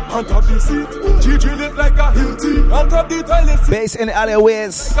on top the seat. She drill it like a Hilti on top the toilet seat. Bass in the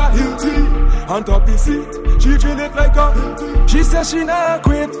alleyways. Like a Hilti on top the seat. She drill it like a Hilti. She says she not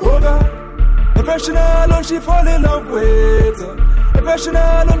quit, hold on. If she not alone, she fall in love with her. If she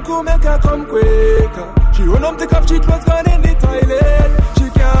not alone, could make her come quicker. She run up the cup, she was gone in the toilet. She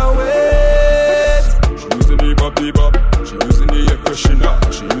can't wait. She using the bop, she using the air freshener.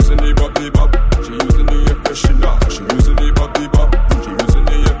 She using the bop, she using the air freshener. She using the bop, she using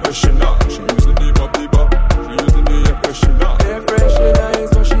the air freshener. She using the bop, she using the air freshener. Air freshener is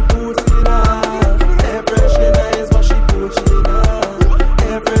what she puts in her. Air freshener is what she puts in her.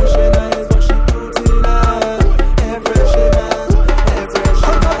 Air freshener is what she puts in her. Air freshener, air freshener.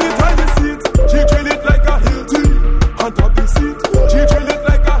 On top the toilet seat, she drill it like a Hilti. On top the seat, she drill it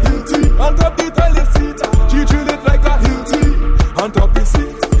like a Hilti. On top the toilet seat, she drill it like a Hilti. On top the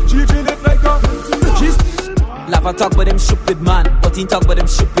seat, she drill it like a Hilti. Lava talk about them stupid man, but he talk about them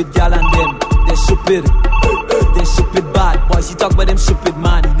stupid gal and them. They're stupid. They're stupid bad. Boys, he talk about them stupid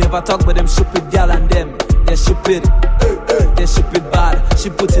man. He never talk about them stupid gal and them. They're stupid. They're stupid bad. She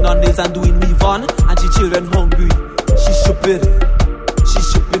putting on nails and doing weave on, and she children hungry. She stupid. She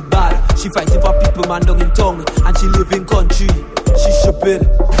stupid bad. She fighting for people man down in tongue, and she live in country. She stupid.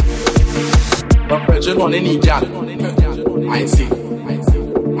 But pressure on any gal. I ain't see.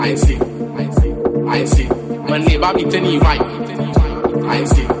 My neighbor beat any wife. I ain't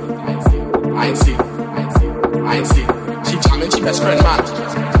see. She charming, she best friend man.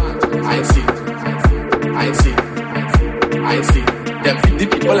 I ain't see. Them feed the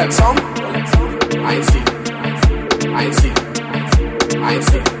people like some. I ain't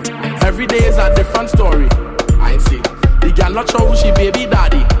see. Every day is a different story. I ain't see. The girl not sure who she baby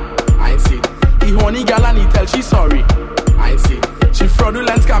daddy. I ain't see. The honey girl and he tell she sorry. I ain't see. She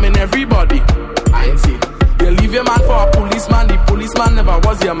fraudulent scamming everybody. I ain't see. You leave your man for a policeman. The policeman never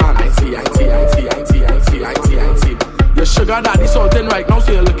was your man. I ain't see. Your sugar daddy salting right now,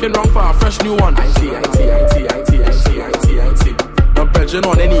 so you're looking wrong for a fresh new one. I ain't see. Not pressure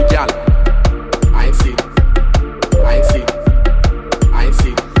on any gal. I ain't see.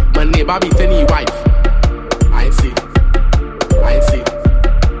 My neighbor beat any wife. I ain't see.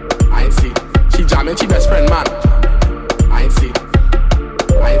 She jamming, she best friend man. I ain't see.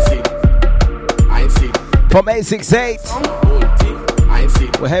 From 868,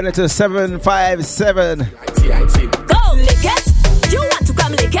 we're heading to 757. Go, lick it. You want to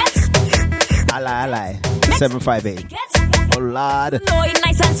come lick it? I lie. 758. Oh, Lord. No, it's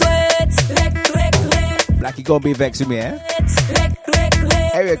nice and sweet. Lick. Blackie gonna be vexed with me, eh?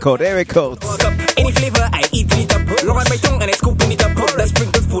 Area code. Any flavor, I eat it up. Long on my tongue and I scooping it up. The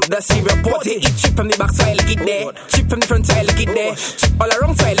sprinkled food, the cereal pot. They eat chip from the back, so I lick it there. Chip from the front, so I lick it there. Chip all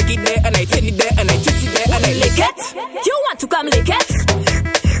around, so I lick it there. And I turn it there, and I twist it there, and I lick it. You want to come lick it?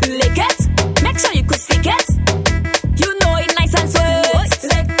 Lick it. Make sure you could stick it. You know it's nice and sweet.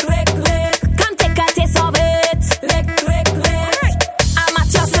 Lick. Come take a taste of it. Lick. I'm at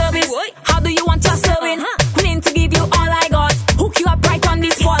your service. How do you want your serving? Willing to give you all I got. Hook you up right on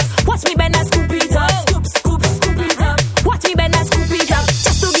this spot. Watch me bend and scoop it up. Scoop it up. Watch me bend and scoop it up.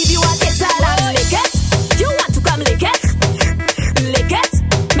 Just to give you a taste of that. Lick it. You want to come lick it? Lick it.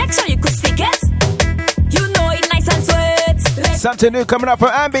 Make sure you could stick it. You know it's nice and sweet. Something new coming up for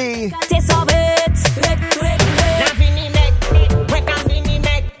Ambi. Taste of it.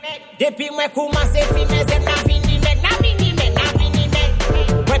 Depuis moi commencé filmer c'est na vini mec.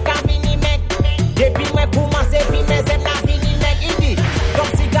 Depuis moi commencé filmer c'est na vini mec. Idi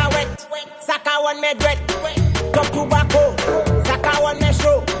comme cigarette, saka one me dread. Top tobacco, saka one me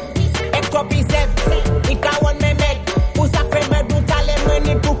show. Ek top biceps, ika one me meg. Pour ça fait me doutale me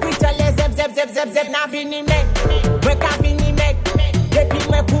ni pour quitter les zep na vini mec. Moi ka vini mec. Depuis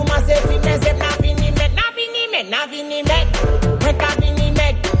moi commencé filmer c'est na vini mec. Moi ka vini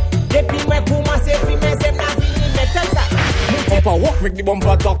mec. Depuis moi commencé filmer c'est na vini mec. Tell ça. Bumper walk make the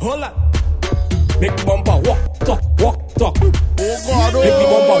bumper talk. Hold on. Make the bumper walk, talk. Oh God, make the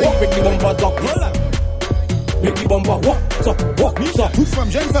bumper walk, make the bumper talk. Make the bumper walk, talk. Toute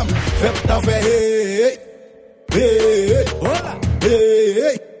femme, jeune femme, fais ta fait, hey.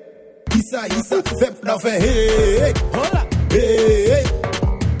 Issa, fais ta fait, hey.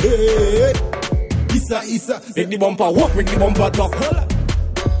 Issa. Make the bumper walk, make the bumper talk.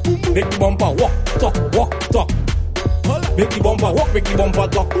 Make the bumper walk, talk. Make the bumper walk, make the bumper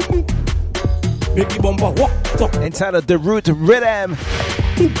talk. Make the bumper walk, talk. Entitled The Root Rhythm.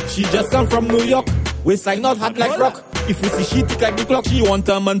 She just come from New York, waistline not hot like rock. If you see she tick like the clock, she want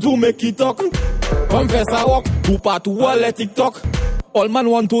a man to make it talk. Confess her walk, two part to wall let TikTok. All man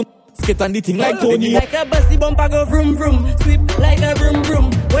want to skate on the thing like Tony. Like a bus, the bumper go vroom vroom, sweep like a vroom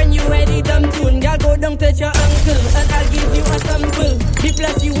vroom. When you ready, dumb tune, girl go down touch your ankle, and I'll give you a sample. The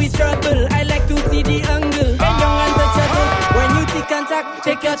plus you is trouble, I like to see the angle. Bend down and touch your toe. When you tick and tack,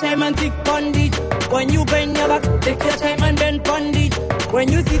 take your time and tick bondage. When you bend your back, take your time and bend bondage.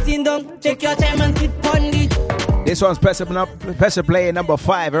 When you sitting down, take your time and sit bondage. This one's pressure play number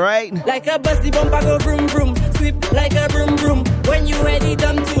 5, alright? Like a bus, the bumper go vroom vroom, sweep like a vroom vroom. When you ready,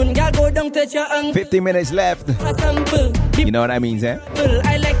 dumb tune, girl go down touch your ankle. 50 minutes left. A sample. You know what that means, eh?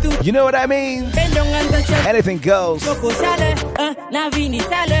 I like to. You know what that means? Bend down and touch your. Anything goes. Choco chale, na vini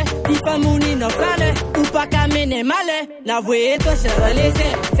tale, tifa muni no fale, upa kamene male, na voye to chere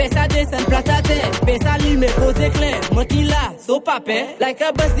lese, fais ça descend platate, pesa l'huile me pose clair, moi qui la, so pape, like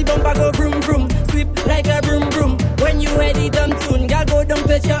a bus the bumper go vroom vroom, sweep like a vroom vroom. When you ready, dumb tune, girl go down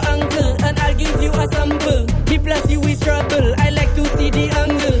touch your ankle, and I'll give you a sample. The plus you is trouble, I like to see the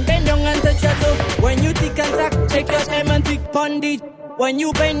angle. Bend down and touch your toe. When you tick and tack, take your time and tick pondage. When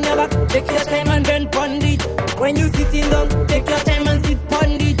you bend your back, take your time and bend bondage. When you sitting down, take your time and sit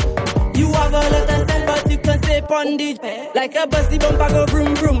bondage. You have a lot of style, but you can say bondage. Like a bus, the bumper go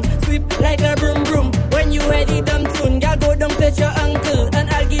vroom vroom, sweep like a vroom vroom. When you ready, dumb tune, girl go down touch your ankle, and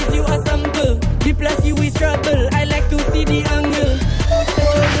I'll give you a sample. The plus you is trouble, I like to see the angle.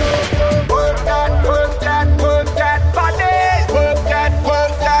 Work that body. Work that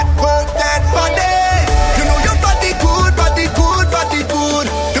body. You know your body good.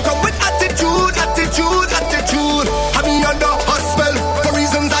 You come with attitude. Have me under hustle for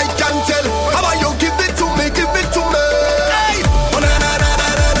reasons I can't tell. How about you give it to me? Hey, oh na na na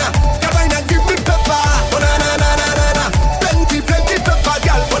na na. Come on and give me pepper. Oh na na na na na. Plenty pepper,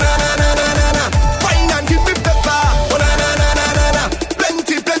 girl. Oh na na na na na. Fine and give me pepper. Oh na na na na na.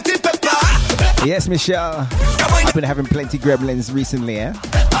 Plenty pepper. Yes, Michelle. I've been having plenty gremlins recently, eh?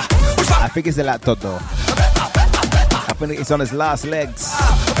 I think it's the laptop though. I think it's on its last legs.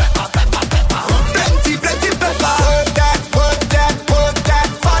 Plenty pepper. Work that body. Work that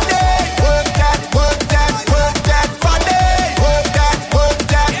body. Work that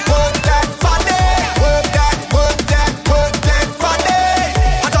body.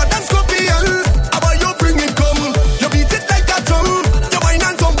 I thought that scorpion, how about you bring it come? You beat it like a drum. You whine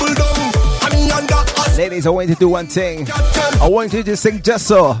and tumble down. I'm under us. Ladies, I want you to do one thing. I want you to sing Just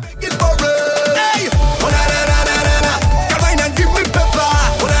So.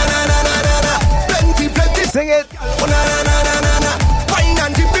 Sing it.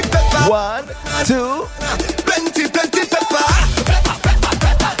 1, 2. Plenty pepper.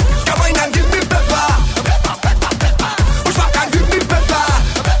 Come on and give me pepper. Push back and give me pepper.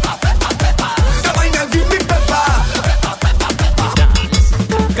 Come on and give me pepper.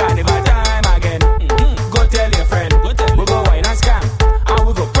 Carnival time again. Go tell your friend. We go wine and scam, and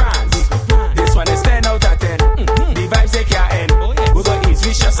we go prance. This one is 10 out of 10. The vibes take your end. We go eat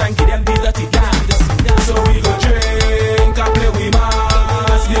vicious and give them the dirty dance. So we go drink and play with mass.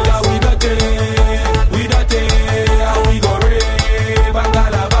 Nigga, we dirty, and we go rave and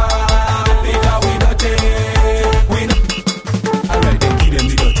galava. Nigga, we dirty, alright then, give them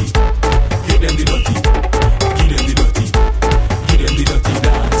the dirty, give them the dirty, give them the dirty, give them the dirty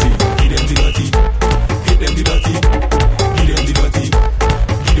dancing, give them the dirty, give them the dirty, give them the dirty,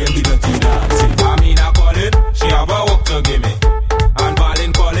 give them the dirty dancing. Amina calling, she have a work to give me, and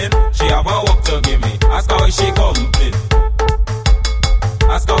Valin calling, she have a work to give me. Ask her where she complain.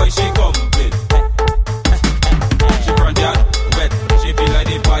 Ask her where she complain. She front yard wet. She feel like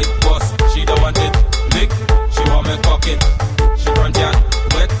the pipe bust. She don't want it lick. She want me cock it. She front yard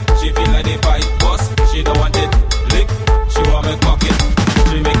wet. She feel like the pipe bust. She don't want it lick. She want me cock it.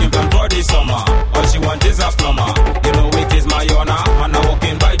 She making plan for the summer. All she want is a plumber. You know it is my honor, and I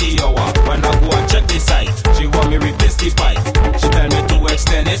walking by the hour. When I go and check the site, she want me replace the pipe. She tell me to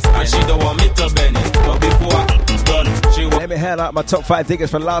extend it, and she don't want me to bend it. But before it's done, she want Let me head out my top 5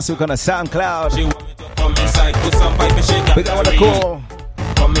 tickets for last week on the SoundCloud. she want me to come inside, put some pipe and shake. Big up on the call.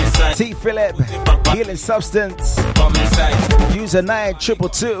 T. Philip, Healing Substance. User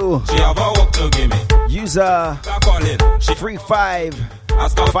 9222. User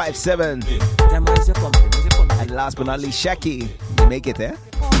 3557. And last but not least, Shaki. You make it there?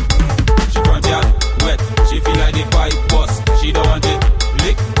 She front yard wet. She feel like the pipe bust. She don't want it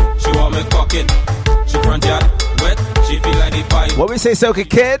lick. She want me cock it. She front yard wet. She feel like the pipe. What we say, Soka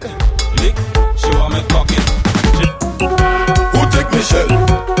Kid? Lick. She want me cock it. Who take Michelle?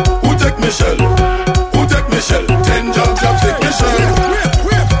 Who take Michelle? Who take Michelle? 10 jobs take Michelle.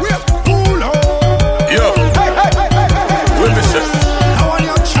 Yo, with Michelle. How are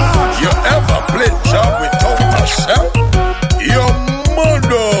you charge? You ever play job without Michelle? Your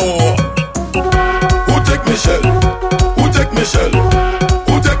mother. Who take Michelle? Who take Michelle?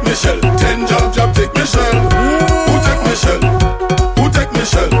 Who take Michelle? 10 jobs take Michelle. Who take Michelle? Who take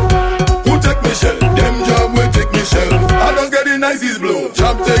Michelle? Who take Michelle? Them job will take Michelle. I don't get the nicest blow.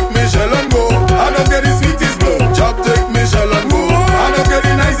 Job take Michelle and go. I don't get the sweetest blow. Job take Michelle and go. I don't get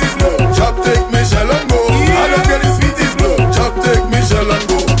the nicest blow. Job take Michelle and go. I don't get the sweetest blow. Job take Michelle and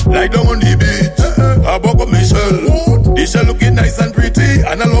go. Like down on the beach, I buck up Michelle. The shell looking nice and pretty,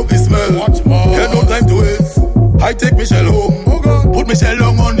 and I love the smell. Get no time to waste. I take Michelle home. Put Michelle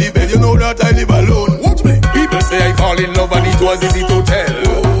down on the bed. You know that I live alone. Watch me. People say I fall in love and it was easy to tell.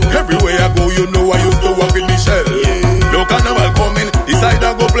 Everywhere I go, you know I used to walk with Michelle. No carnival coming, decide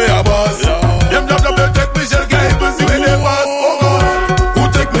I go play a boss. Them job they take Michelle, can't even see when they pass. Oh God, who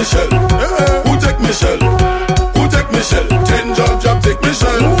take Michelle? Who take Michelle? Who take Michelle? 10 job take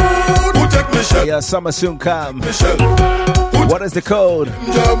Michelle. Who take Michelle? Yeah, summer soon come. Michelle. What is the code?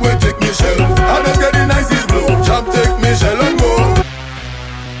 Job will take Michelle. I don't get the nicest blow. Job take Michelle and go.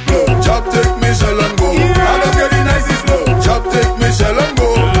 Job take Michelle and go. I don't get the nicest blow. Job take Michelle and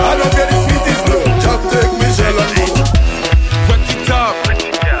go. I don't get the sweetest blow. Job take Michelle and go. Wet it up,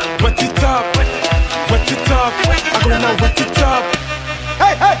 wet it up, wet it up. I'm gonna wet it up.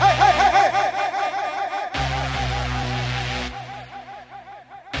 Hey, hey, hey, hey, hey, hey, hey.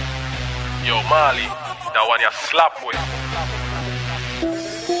 Yo, Marley, that one you slap with.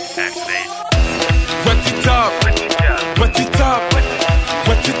 Wet it up, wet it up,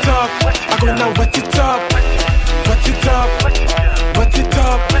 wet it up. I'm gonna wet it up, wet it up, wet it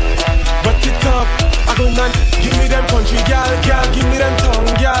up, wet it up. I'm gonna give me them country gal, give me them tongue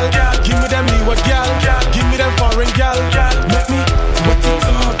gal, give me them Leeward gal, give me them foreign gal. Make me wet it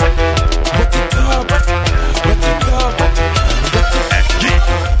up, wet it up, wet it up, wet it up.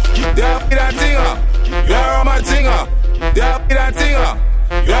 Yeah, that thinger. You're my thinger. Yeah, that thinger.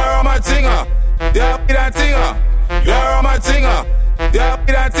 You're my thinger. Yeah, that thinger. You're my thinger. Yeah,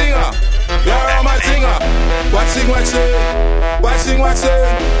 that thinger. You're my thinger. Watching, watching, watching, watching,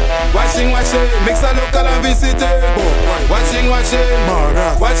 watching, watching. Mix a local and visit it. Watching, watching,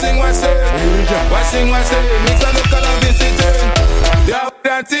 watching, watching, watching, watching. Mix a local and visit it. Yeah,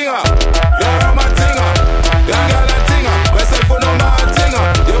 that thinger. You're my thinger. Yeah, that thinger. Myself for no man thinger.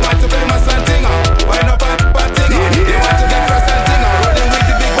 You want to play my son thinger. Why not bad thinger? You want to get first and thinger. Rolling with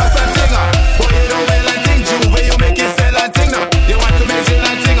the big boss and thinger. Boy, you don't well and think you. Where you make it sell and thinger. You want to make jail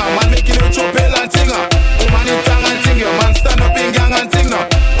and thinger. Man making you chop hell and thinger. Woman in tongue and thing. Your man stand up in gang and thinger.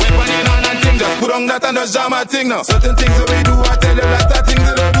 Weapon in hand and thing. Just put on that and just jam a thinger. Certain things that we do, I tell you lot of things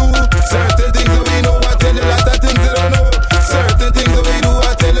that I do. Certain things that we know, I tell you lot of things that I know. Certain things that we do,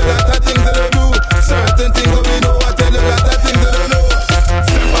 I tell you lot of things that I do. Certain things that we know, I tell you lot of things that I know.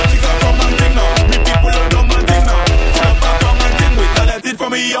 Sympathies are from and thing now. We people are dumb and thing now. Full of back on and thing. We talented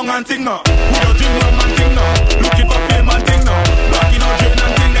from a young and thing now. We don't drink rum and thing now. Looking for fame and thing now. Blocking out drain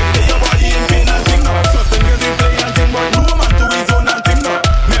and thing. Next day your body in pain and thing now. Certain girls they play and thing, but no man to his own and thing now.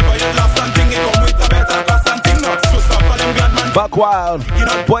 Never yet lost and thing. It come with a better class and thing now. So stop all them glad man. Buck Wild,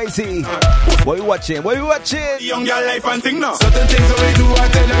 Boise. What you watching? What you watching? Young girl life and thing now. Certain things that we do, I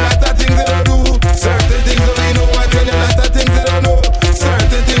tell you lot of things that I do. Certain things that we know, I tell you lot of things that I know.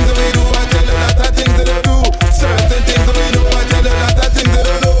 Certain things that we do, I tell you lot of things that I do. Certain things that we know, I tell you lot of things that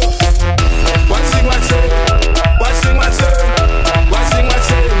I know. Watching, watching, watching, watching, watching,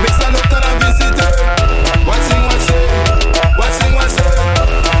 watching. Mix a local and visit it. Watching, watching, watching, watching,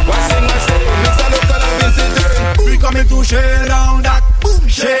 watching, watching. Mix a local and visit it. We coming to share down that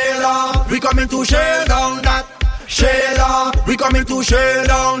Sheila. We coming to share down that Sheila. We coming to share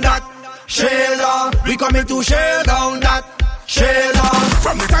down that Sheila. We coming to share down that Sheila.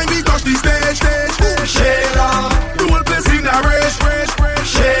 From the time we touch the stage, Sheila. The whole place in a rage,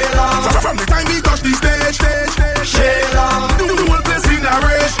 Sheila. From the time we touch the stage, Sheila. The whole place in a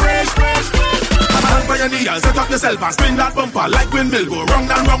rage. your knee, girl. Set up yourself and spin that bumper like windmill. Go round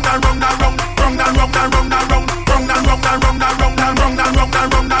and round and round and round, round and round and round and round, round and round and round and round and round and round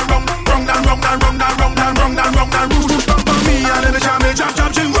and round and round, round and round and round and round and round and round and round. Me and the jam, jam, jam,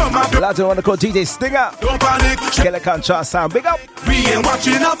 jam, rum up. Lads, I want to call DJ Stinger. Don't panic. Killer Contrast Sound. Big up. We ain't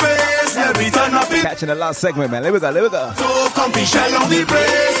watching our face. Let me turn up it. Catching the last segment, man. Let me go. So comfy, shell on the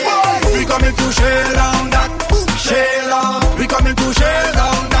brace, boy. We coming to shell down that. Shell on. We coming to shell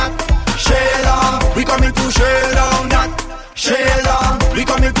down that. Shell on. We coming to shell down that. Shell on. We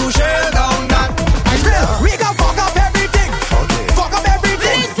coming to shell down that. We gon' fuck up everything. Fuck up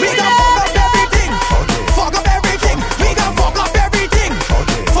everything. We gon' fuck up everything. Fuck up everything. We gon' fuck up everything.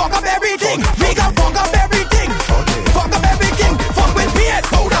 Fuck up everything. We gon' fuck up everything. Fuck up everything. Fuck with beard.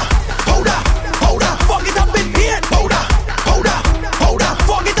 Powder. Powder. Powder. Fuck it up with beard. Powder. Powder. Powder.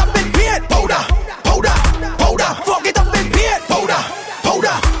 Fuck it up with beard. Powder. Powder. Powder. Fuck it up with beard. Powder.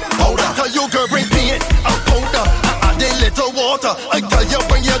 Powder. Powder. Tell you girl bring beard and powder. Add a little water. I tell you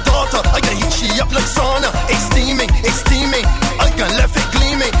bring your daughter. I can heat she up like sauna. It's steaming. It's steaming. I can left it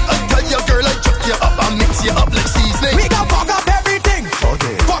gleaming. I tell you girl I chuck you up. I mix you up like seasoning. We gon' fuck up everything.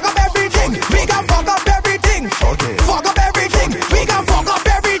 Fuck up everything. We gon' fuck up everything. Fuck up everything. We gon' fuck up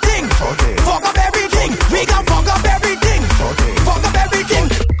everything. Fuck up everything. We gon' fuck up everything. Fuck up everything.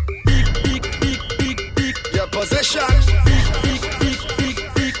 Your position.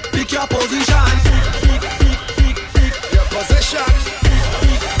 Pick your position. Your position.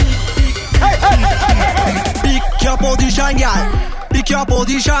 Pick your position, y'all. Pick your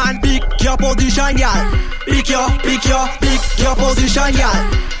position. Pick your position, y'all. Pick your position, y'all.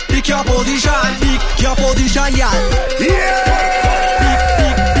 Pick your position. Pick your position, y'all.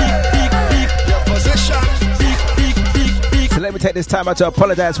 Your position. So let me take this time out to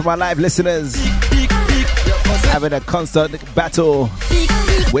apologize for my live listeners having a constant battle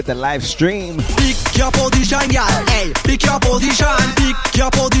with the live stream. Pick your position, y'all. Hey, pick your position. Pick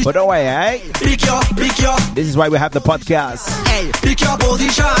your position. But don't worry, alright? Pick your. This is why we have the podcast. Hey, pick your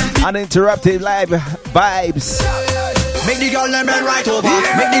position. Uninterrupted live vibes. Make the girl them bend right over.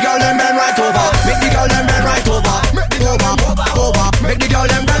 Make the girl them bend right over. Make the girl them bend right over. Over. Make the girl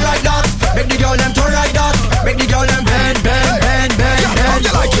them bend like that. Make the girl them turn like that. Make the girl them bend. How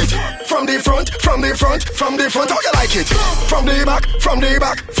you like it? From the front, how you like it? From the back,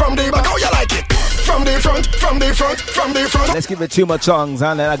 how you like it? From the front. Let's give it 2 more songs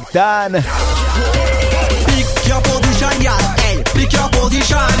and then I'm done. Pick your position, y'all. Hey, pick your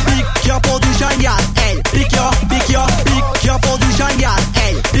position. Pick your position, y'all. Hey, pick your position, y'all.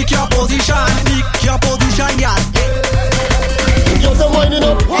 Hey, pick your position. Pick your position, y'all. Girls are winding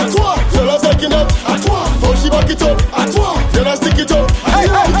up, à toi. Fellas liking up, à toi. How she back it up, à toi. Then I stick it up, à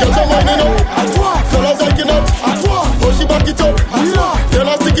toi. Girls are winding up, à toi. Fellas liking up, à toi. How she back it up, à toi. Then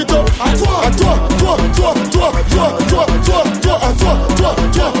I stick it up, à toi. À toi.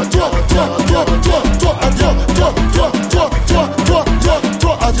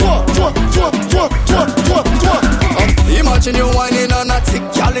 Imagine you whining on a tick,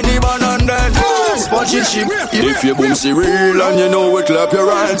 y'all in the van and then sponging ship. If you boom see real and you know it, clap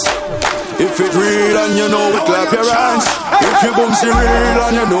your hands. If it real and you know it, clap your hands. If you boom see real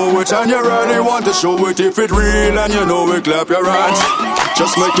and you know it and you really want to show it. If it real and you know it, clap your hands.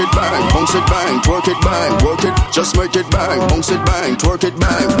 Just make it bang, bounce it bang, twerk it bang, work it. Just make it bang, bounce it bang, twerk it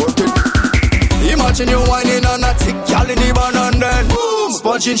bang, work it. Imagine you whining on a tick, y'all in the van and then boom,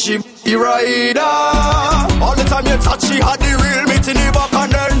 sponging ship, the rider. All the time you touch, she had the real meat in the back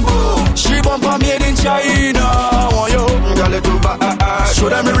and then boom, she bumper made in China. Want you, girl, it too bad. Show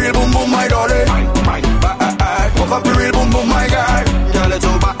them the real boom boom, my darling. Fuck up the real boom boom, my guy. Girl, it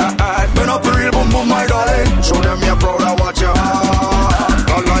too bad. Burn up the real boom boom, my darling. Show them you're proud of what you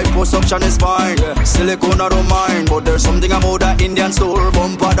are. All life post-option is fine. Silicone I don't mind, but there's something about that Indian store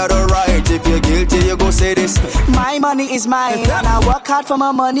bumper that I right. If you're guilty, you go say this. My money is mine, and I work hard for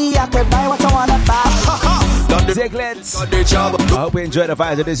my money. I could buy what I wanna buy. Ziglets. I hope you enjoyed the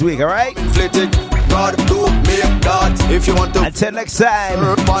vibes of this week, alright? God do make that. If you want to. Until next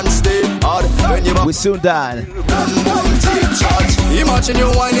time. Stay hard when you we're soon done. Imagine you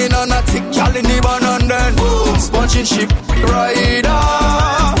whining on a tick, y'all in the van and then boom, sponging ship rider.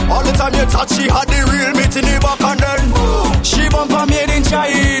 All the time you touch, she had the real meat in the back and then boom, she bumper made in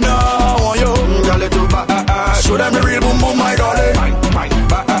China. Want you, girl, it too bad. Show them the real boom boom, my darling.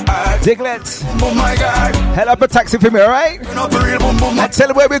 Ziglets. Boom, my guy. Head up a taxi for me, alright? And tell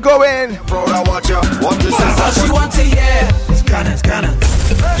them where we're going. What this is. All she want to hear is cannons.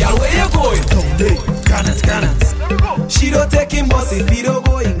 Y'all, where you going? Cannons. She don't take him bus if he don't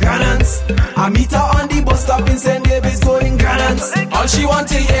go in cannons. I meet her on the bus stop in St. David's going cannons. All she want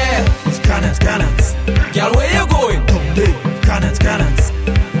to hear is Cannons, cannons. Girl, where you going? Down there. Cannons, cannons.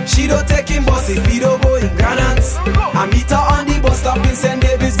 She don't take him bus if he don't go in cannons. I meet her on the bus stop in St.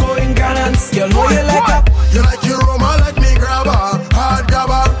 David's going cannons. Girl, know you like her. You like your rum, I like me grabber, hard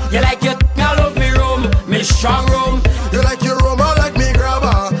grabber. You like your I love me rum, me strong rum. You like your rum, I like me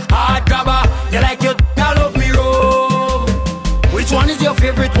grabber, hard grabber. You like your I love me rum. Which one is your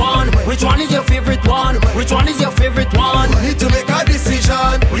favorite one? Which one is your favorite one? Which one is your favorite one? You need to make a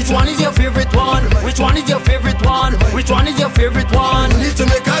decision. Which one is your favorite one? Which one is your favorite one? Which one is your favorite one? You need to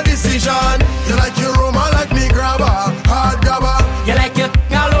make a decision. You like your rum, I like me grabber, hard grabber. You like your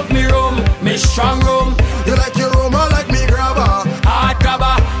I love me rum, me strong rum. You like your rum, I like me grabber, hard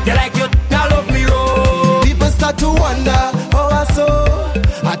grabber. You like your I love me rum. People start to wonder how I so.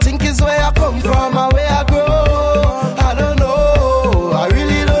 I think it's where I come from and where I grow. I don't know, I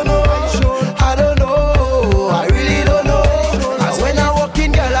really don't know. I don't know, I really don't know. As when I walk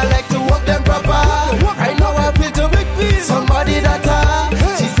in, girl, I like to walk them proper. I know I feel to make peace. Somebody that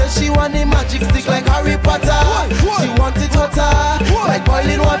she says she want the magic stick like Harry Potter. She want it hotter, like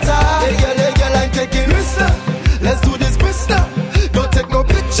boiling water. Hey girl, I'm taking risks. Let's do this business. Don't take no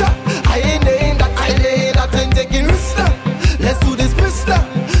picture. I ain't laying that, I'm taking risks. Let's do this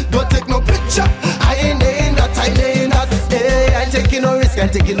business. Don't take no picture. I ain't laying that, Hey, I'm taking no risk, I'm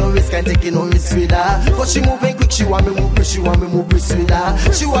taking no risk with her. Cause she moving quick, she want me move brisk with her.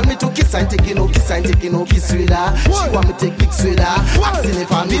 She want me to kiss, I'm taking no kiss with her. She want me take pics with her. Asking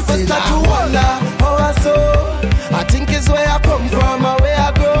if I'm missing her. People start to wonder how I so. I think it's where I come from and where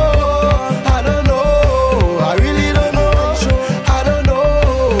I go. I don't know, I really don't know. I don't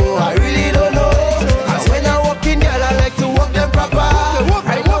know, I really don't know. As when I walk in, girl, I like to walk them proper.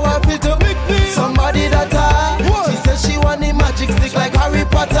 I know I feel to make me somebody that she says she want the magic stick like Harry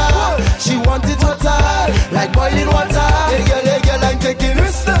Potter. She want it hotter, like boiling water. Hey girl, I'm taking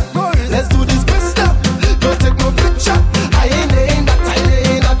risks. Let's do this business. Don't take no picture. I ain't laying that,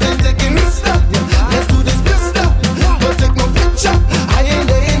 I'm taking risks. Let's do this business. Don't take no picture. I ain't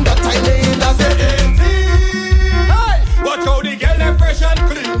laying that, Watch how the girl them fresh and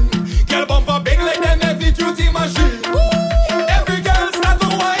clean. Girl bumper big like them heavy duty machine. Every girl start to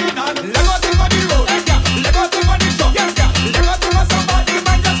whine and let go take on the road. Let go take on the shop. Let go take on somebody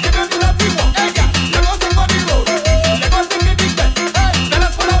man just give them the dirty walk. Let go take on the road. Let go take the big bed. Let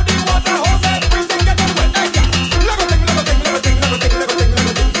us pull out the water hose and everything get wet. Let go take. Get just let go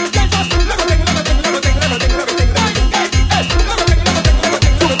take.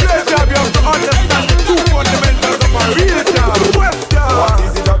 What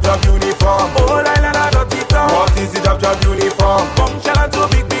is the job uniform? All island are dirty town. What is the job uniform? Function and too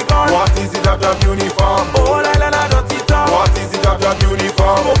big gun. What is the job uniform? All island are dirty town. What is the job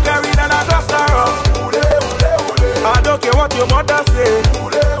uniform? Oh, carry and a duster up. I don't care what your mother say.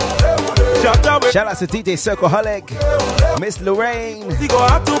 Shout out to DJ Circleholic, Miss Lorraine,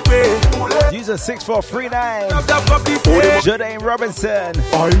 user 6439, Jordan Robinson,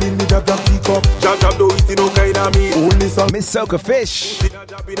 Miss Soca Fish,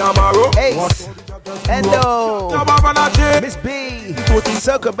 Ace, Endo, Miss B,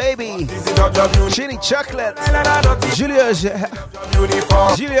 Soca Baby, Chini Chocolate, Julia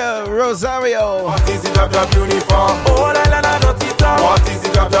Rosario,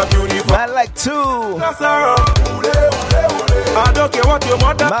 Man Like Two, I don't care what your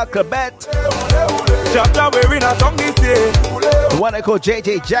mother Malcolbet, Chapter wearing a tongue this day. The one I call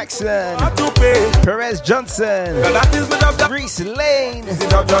JJ Jackson, Perez Johnson, Reese Lane,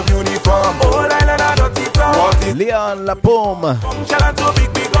 Leon Lapome,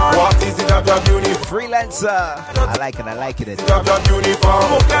 Freelancer. I like it.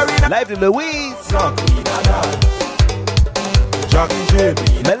 Lively Louise,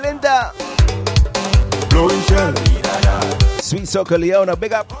 Melinda, Blowing Shell, Sweet Soca Leona,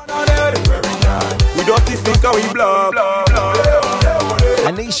 big up. We don't think how we blow.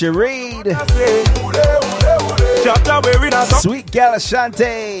 Anisha Reed, Chapter wearing a Sweet Gal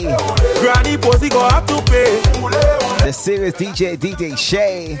Ashante, Granny Posey go have to pay. The serious DJ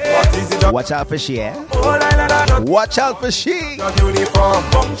Shay. Watch out for she, eh? Watch out for she. Uniform,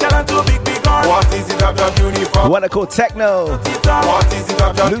 function and too big gun. What is the job uniform? The one I call Techno, What is the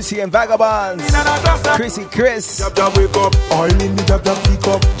job? Lucy and Vagabonds, Chrissy Chris, Job wake up, oil in the job pick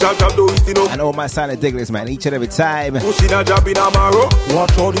up. Job do it in and all my silent digglers, man, each and every time. Pushing a job in a marrow.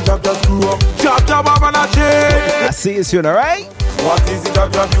 Watch how the job just screw up. Job up and a chain. I see you soon, alright? What is the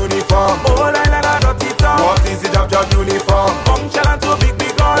job uniform? All island are dirty town. What is the job uniform? Function and too big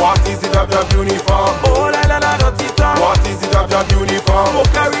gun. What is the job uniform? All island are dirty town. What is the job uniform? Oh,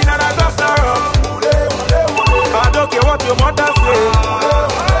 carrying and a duster up. I don't care what your mother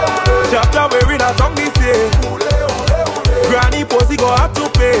say.